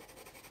 8B.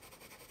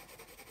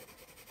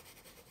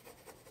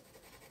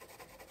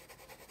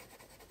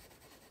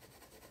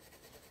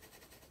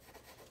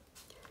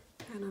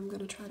 And I'm going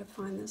to try to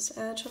find this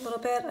edge a little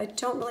bit. I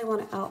don't really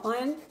want to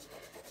outline.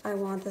 I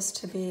want this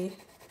to be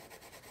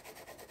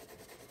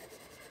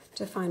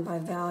defined by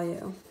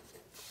value.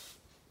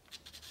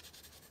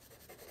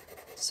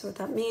 So what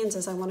that means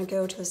is I want to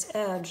go to this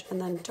edge and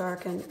then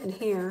darken in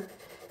here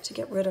to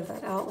get rid of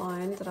that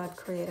outline that I've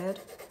created.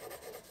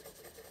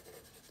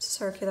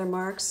 Circular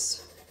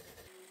marks.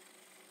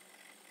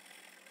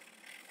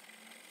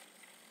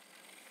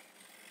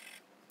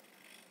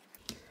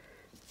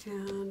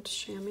 And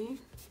chamois.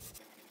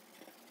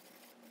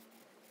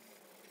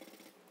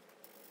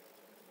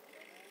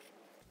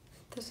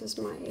 This is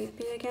my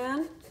 8B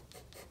again.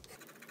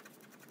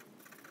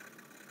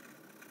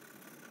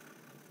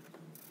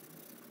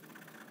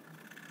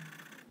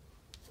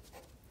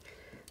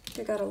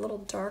 I got a little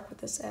dark with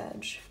this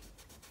edge.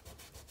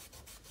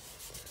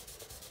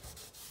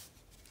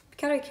 You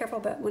gotta be careful,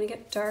 but when you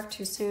get dark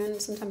too soon,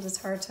 sometimes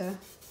it's hard to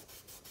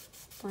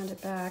blend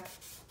it back.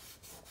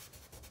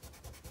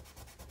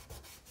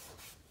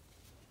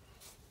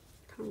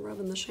 Kind of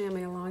rubbing the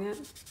chamois along it.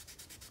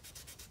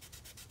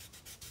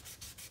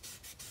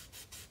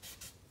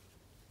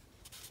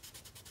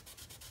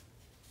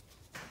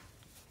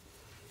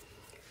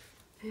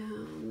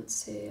 And let's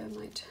see, I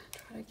might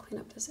try to clean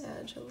up this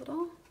edge a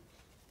little.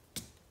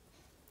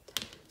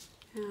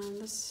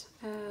 And this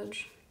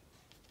edge,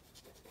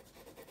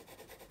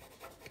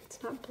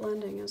 it's not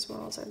blending as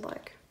well as I'd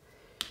like.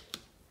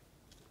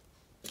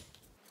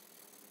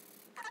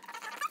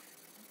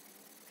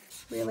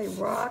 Really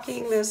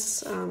rocking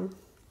this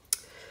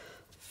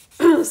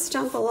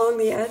stump along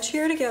the edge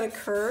here to get a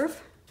curve.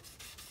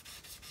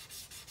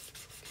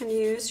 You can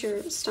use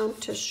your stump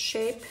to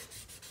shape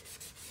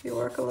your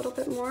work a little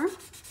bit more.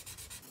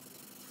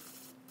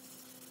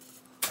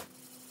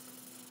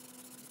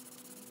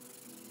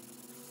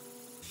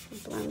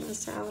 Blend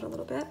this out a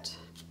little bit.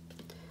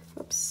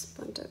 Oops,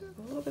 blend it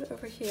a little bit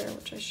over here,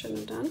 which I shouldn't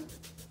have done.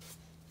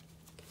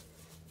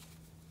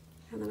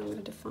 And then I'm going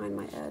to define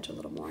my edge a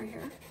little more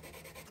here.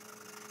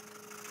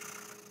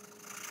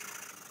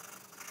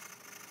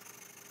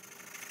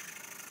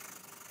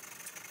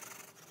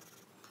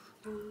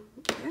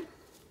 Okay,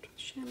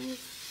 chamois.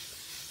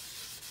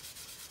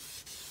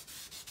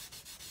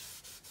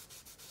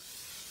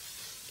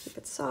 Keep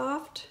it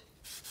soft.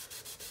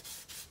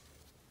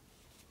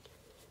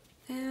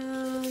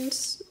 And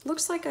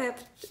looks like I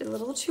have a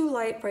little too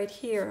light right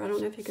here. I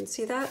don't know if you can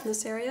see that in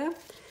this area.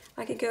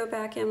 I could go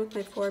back in with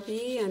my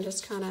 4B and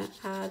just kind of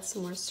add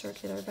some more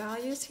circular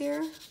values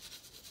here.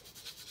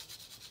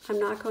 I'm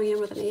not going in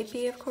with an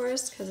 8B, of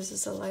course, because this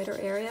is a lighter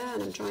area,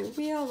 and I'm drawing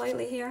real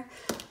lightly here.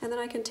 And then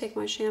I can take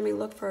my chamois,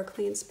 look for a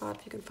clean spot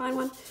if you can find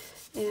one,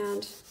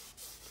 and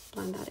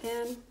blend that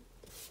in.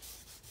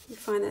 You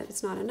find that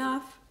it's not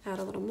enough, add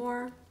a little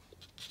more.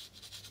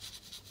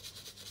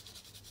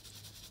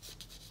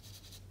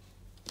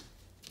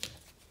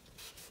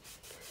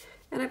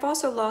 And I've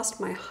also lost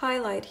my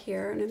highlight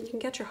here, and you can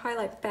get your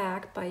highlight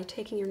back by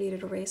taking your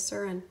kneaded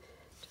eraser and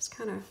just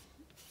kind of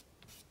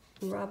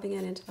rubbing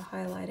it into the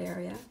highlight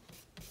area.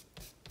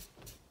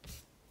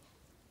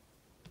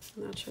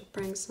 And that should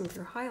bring some of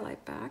your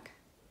highlight back.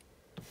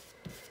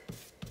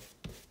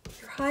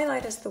 Your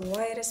highlight is the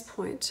whitest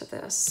point of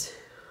this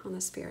on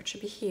the sphere. It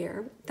should be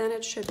here. Then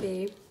it should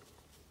be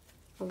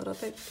a little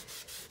bit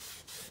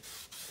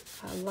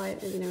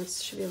light, you know, it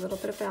should be a little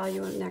bit of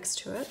value next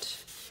to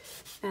it.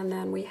 And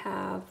then we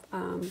have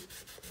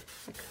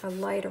like a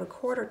lighter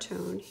quarter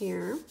tone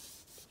here.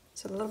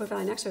 So a little bit of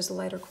value next to it is a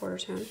lighter quarter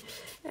tone,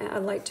 a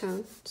light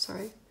tone,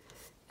 sorry.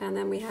 And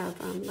then we have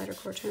lighter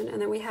quarter tone.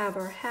 And then we have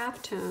our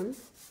half tone,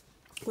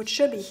 which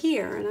should be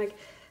here. And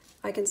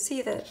I can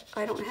see that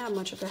I don't have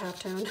much of a half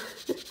tone.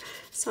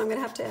 So I'm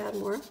gonna have to add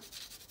more.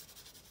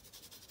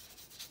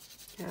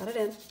 Add it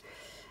in.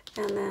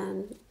 And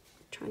then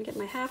try and get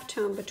my half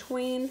tone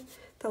between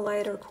the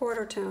lighter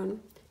quarter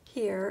tone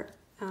here,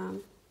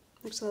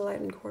 next to the light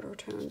and quarter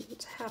tone.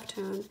 It's half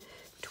tone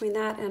between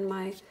that and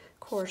my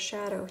core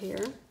shadow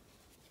here.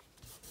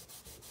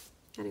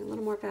 Adding a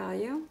little more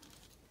value.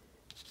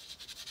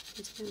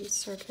 And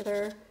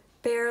circular.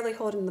 Barely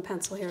holding the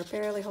pencil here,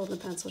 barely holding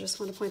the pencil. Just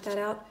want to point that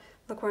out.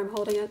 Look where I'm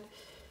holding it.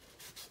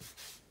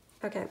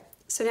 Okay,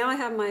 so now I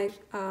have my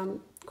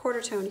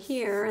quarter tone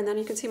here, and then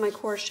you can see my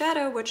core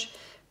shadow, which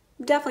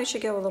definitely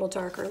should go a little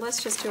darker.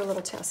 Let's just do a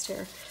little test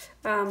here.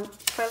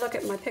 If I look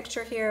at my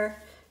picture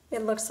here,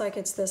 it looks like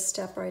it's this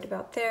step right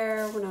about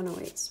there. Well, no,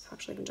 wait, it's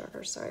actually even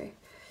darker, sorry.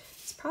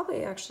 It's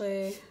probably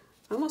actually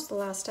almost the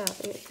last step.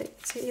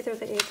 It's either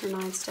the 8th or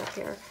 9th step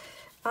here.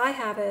 I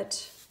have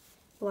it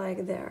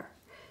like there.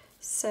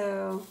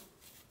 So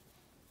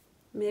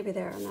maybe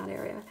there in that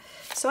area.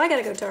 So I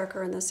gotta go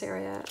darker in this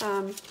area,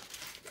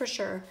 for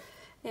sure.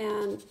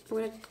 And I'm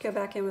gonna go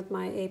back in with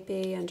my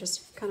 8B and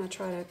just kind of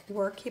try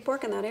to keep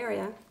working that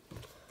area.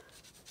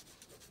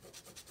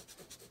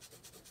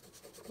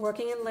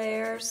 Working in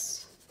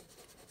layers,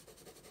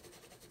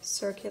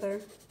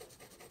 circular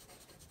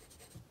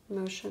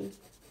motion.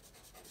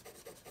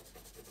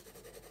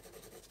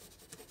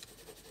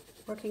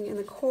 Working in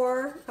the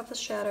core of the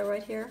shadow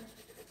right here.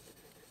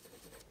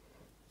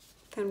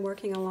 Then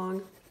working along,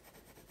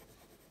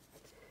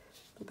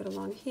 a little bit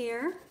along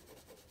here,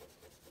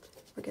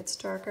 where it gets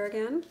darker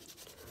again,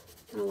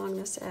 and along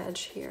this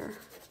edge here.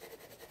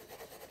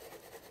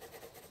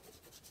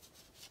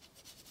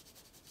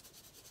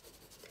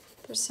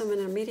 There's some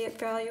intermediate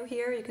value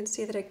here. You can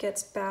see that it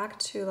gets back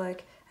to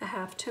like a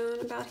half tone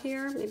about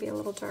here, maybe a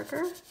little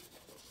darker.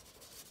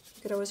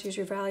 You could always use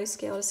your value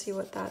scale to see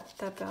what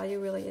that value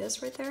really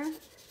is right there.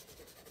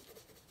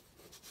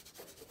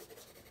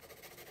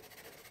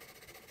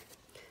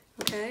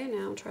 Okay,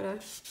 now try to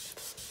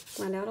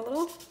blend out a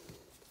little.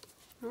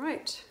 All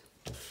right.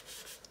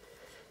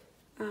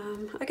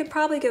 I could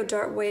probably go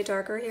way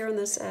darker here on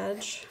this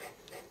edge.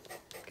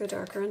 Go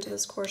darker into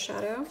this core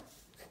shadow.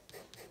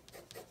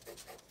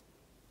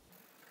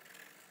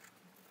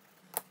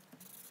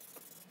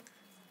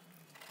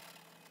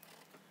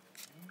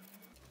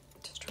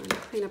 Just trying to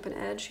clean up an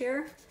edge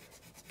here.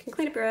 You can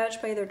clean up your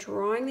edge by either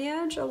drawing the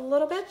edge a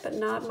little bit, but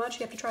not much.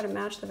 You have to try to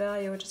match the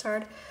value, which is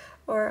hard.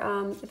 Or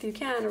if you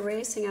can,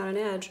 erasing out an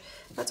edge.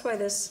 That's why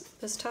this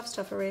Tough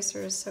Stuff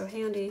eraser is so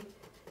handy.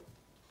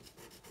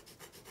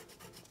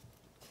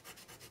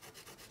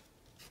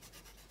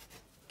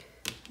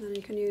 And then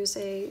you can use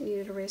a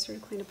kneaded eraser to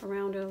clean up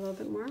around it a little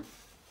bit more.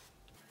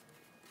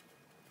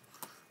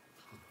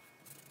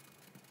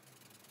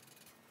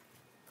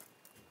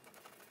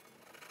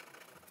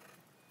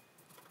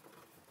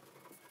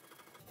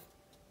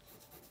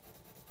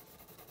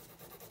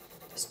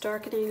 Just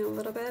darkening a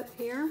little bit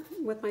here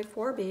with my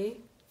 4B.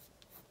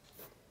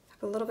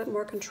 Have a little bit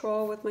more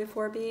control with my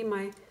 4B.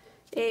 My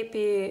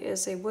 8B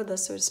is a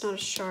woodless, so it's not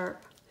as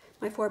sharp.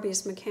 My 4B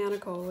is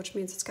mechanical, which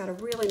means it's got a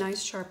really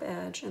nice sharp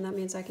edge, and that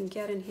means I can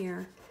get in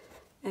here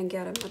and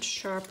get a much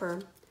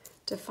sharper,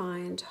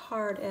 defined,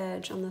 hard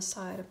edge on the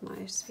side of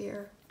my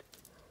sphere.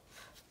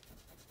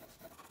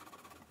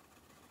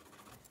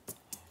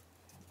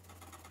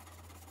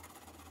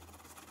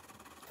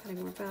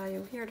 adding more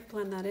value here to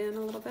blend that in a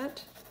little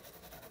bit.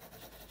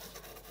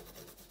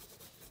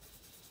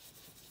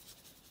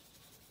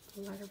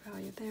 A lighter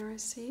value there, I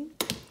see.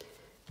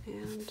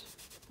 And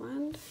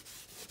blend.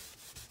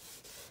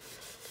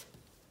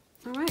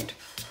 All right.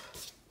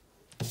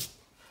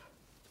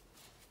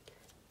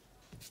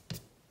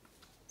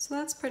 So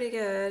that's pretty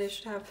good. You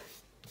should have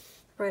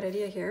the right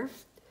idea here.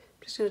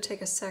 I'm just going to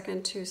take a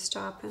second to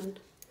stop and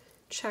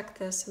check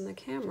this in the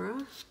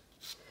camera.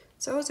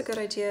 It's always a good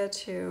idea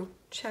to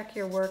check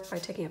your work by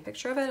taking a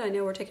picture of it. I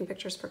know we're taking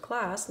pictures for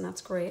class, and that's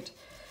great.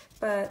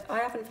 But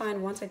I often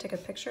find once I take a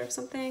picture of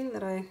something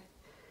that I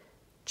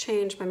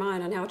change my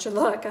mind on how it should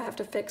look. I have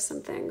to fix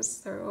some things.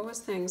 There are always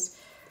things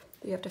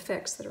that you have to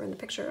fix that are in the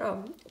picture.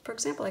 Oh, for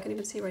example, I can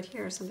even see right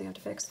here something I have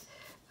to fix.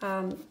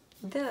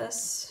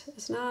 This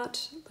is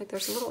not, like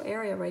there's a little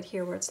area right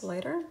here where it's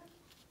lighter.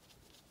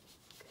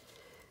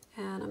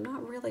 And I'm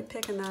not really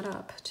picking that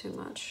up too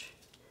much.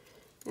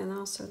 And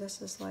also this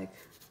is like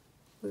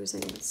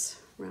losing its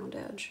round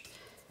edge.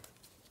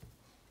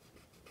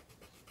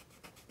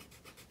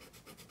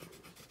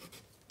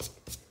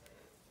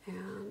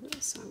 And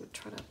so I'm going to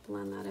try to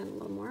blend that in a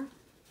little more.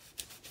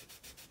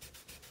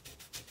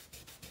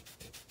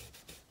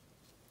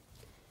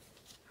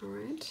 All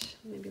right,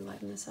 maybe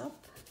lighten this up.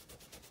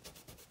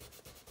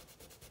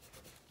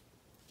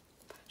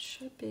 That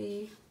should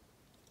be.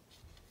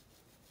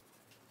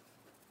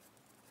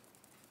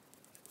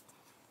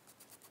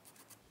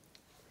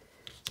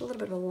 It's a little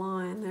bit of a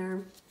line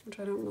there, which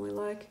I don't really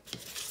like.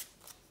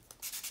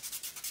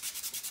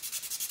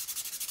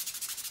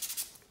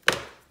 I'm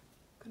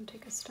going to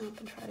take a stump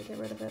and try to get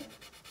rid of it.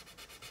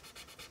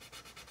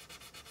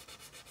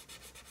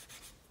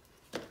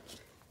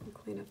 And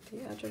clean up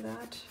the edge of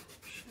that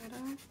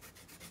shadow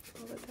a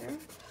little bit there.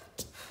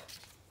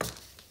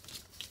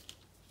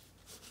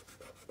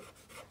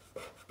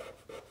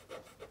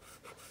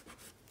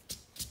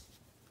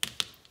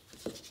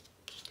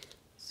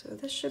 So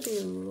this should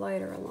be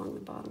lighter along the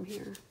bottom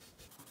here.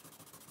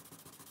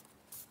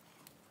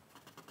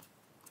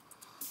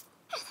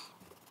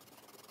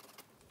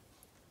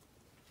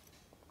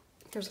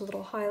 There's a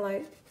little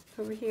highlight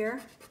over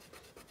here.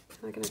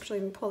 I can actually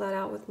even pull that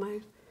out with my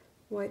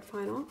white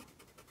vinyl.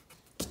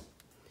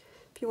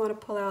 If you want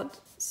to pull out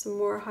some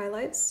more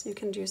highlights, you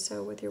can do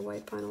so with your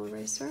white vinyl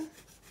eraser.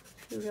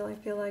 If you really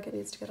feel like it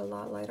needs to get a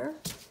lot lighter.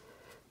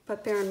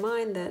 But bear in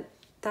mind that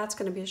that's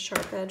going to be a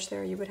sharp edge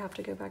there. You would have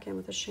to go back in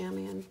with a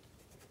chamois and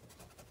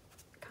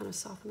kind of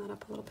soften that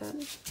up a little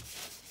bit.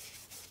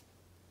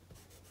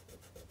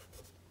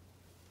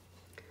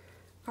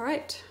 All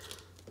right.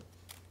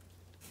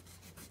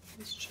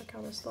 Let's check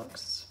how this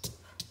looks.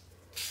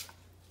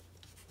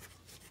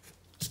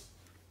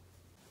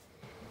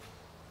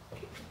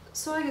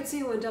 So I could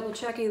see when double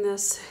checking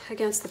this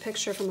against the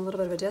picture from a little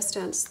bit of a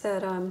distance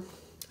that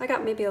I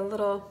got maybe a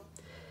little,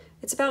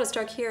 it's about as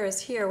dark here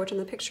as here, which in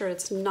the picture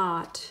it's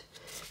not.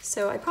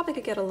 So I probably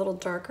could get a little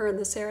darker in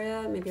this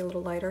area, maybe a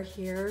little lighter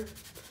here,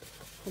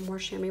 a little more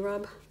chamois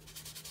rub.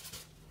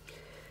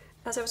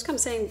 As I was kind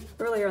of saying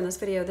earlier in this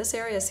video, this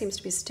area seems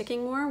to be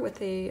sticking more with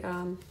the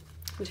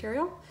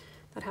material.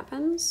 That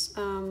happens.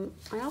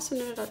 I also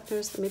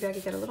noticed that maybe I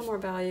could get a little more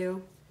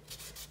value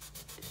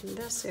in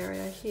this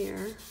area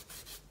here.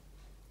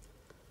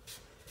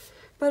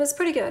 But it's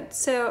pretty good.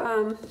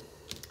 So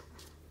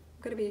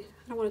I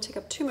don't want to take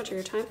up too much of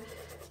your time.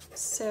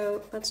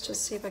 So let's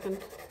just see if I can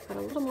add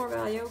a little more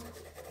value.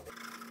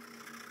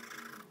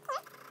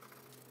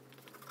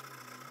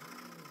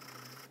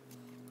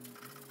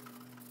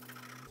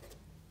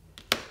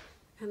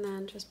 And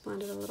then just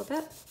blend it a little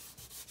bit.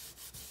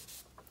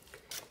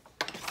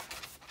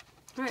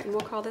 All right, and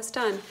we'll call this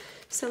done.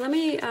 So let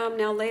me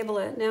now label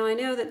it. Now I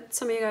know that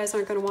some of you guys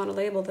aren't going to want to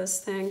label this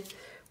thing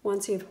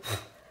once you've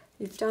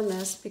done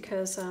this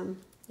because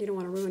you don't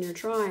want to ruin your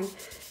drawing.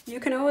 You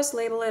can always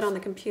label it on the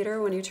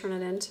computer when you turn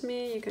it in to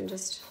me. You can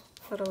just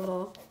put a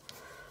little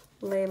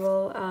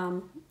label,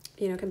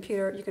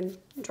 computer. You can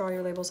draw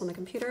your labels on the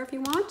computer if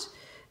you want,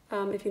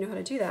 if you know how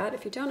to do that.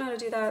 If you don't know how to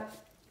do that,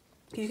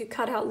 you could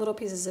cut out little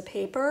pieces of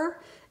paper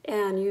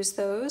and use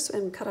those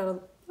and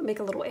make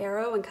a little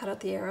arrow and cut out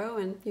the arrow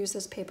and use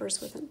those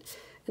papers with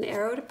an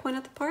arrow to point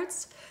out the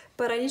parts.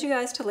 But I need you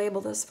guys to label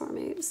this for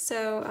me.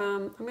 So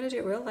I'm going to do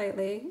it real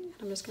lightly.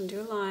 I'm just going to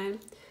do a line.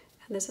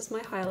 And this is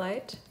my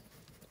highlight.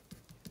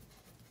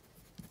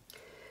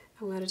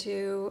 I'm going to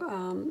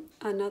do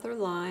another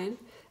line.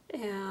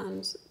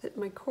 And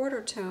my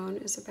quarter tone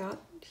is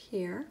about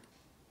here.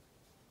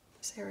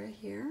 This area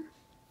here.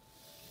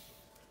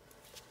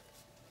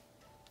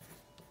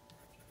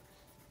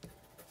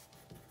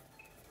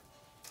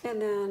 And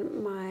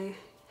then my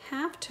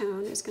half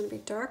tone is going to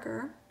be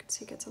darker. You can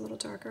see it gets a little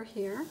darker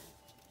here.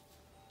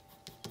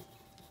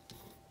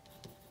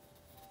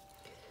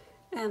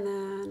 And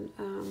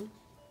then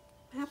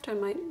half tone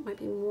might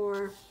be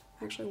more,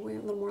 actually a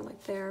little more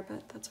like there,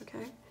 but that's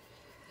okay.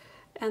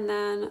 And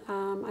then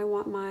I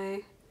want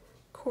my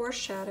core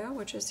shadow,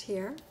 which is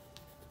here.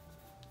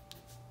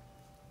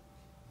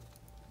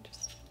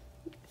 Just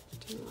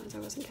didn't realize I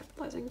wasn't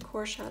capitalizing.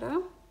 Core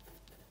shadow.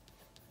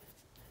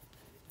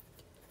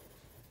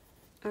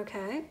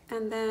 Okay,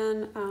 and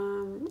then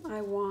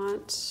I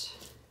want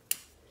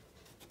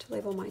to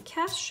label my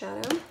cast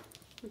shadow,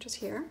 which is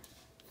here.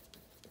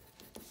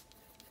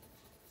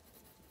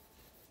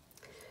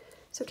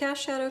 So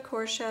cast shadow,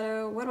 core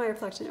shadow, what am I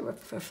reflecting? What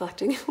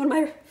am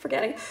I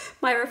forgetting?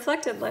 My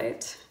reflected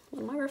light.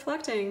 What am I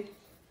reflecting?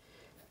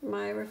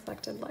 My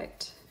reflected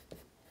light.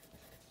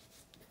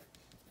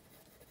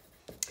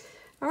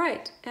 All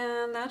right,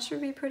 and that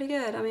should be pretty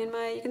good. I mean,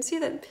 you can see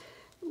that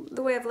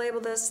the way I've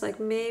labeled this, like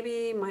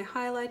maybe my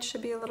highlights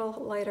should be a little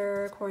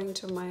lighter according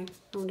to my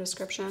own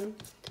description.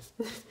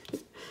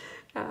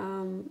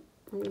 I'm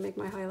gonna make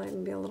my highlight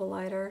maybe a little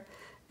lighter.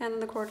 And then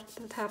the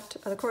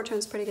core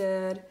tone's pretty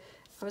good.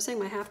 I was saying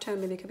my halftone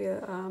maybe could be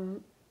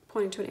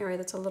pointing to an area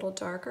that's a little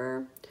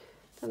darker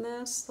than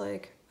this,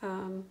 like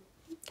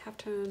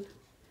halftone,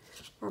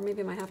 or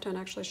maybe my halftone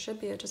actually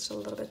should be just a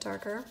little bit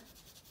darker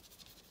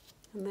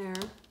in there.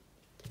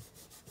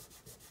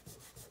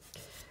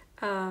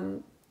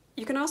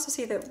 You can also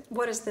see that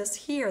what is this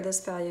here,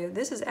 this value?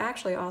 This is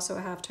actually also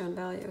a halftone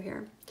value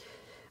here.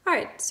 All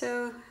right,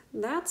 so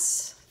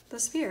that's the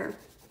sphere.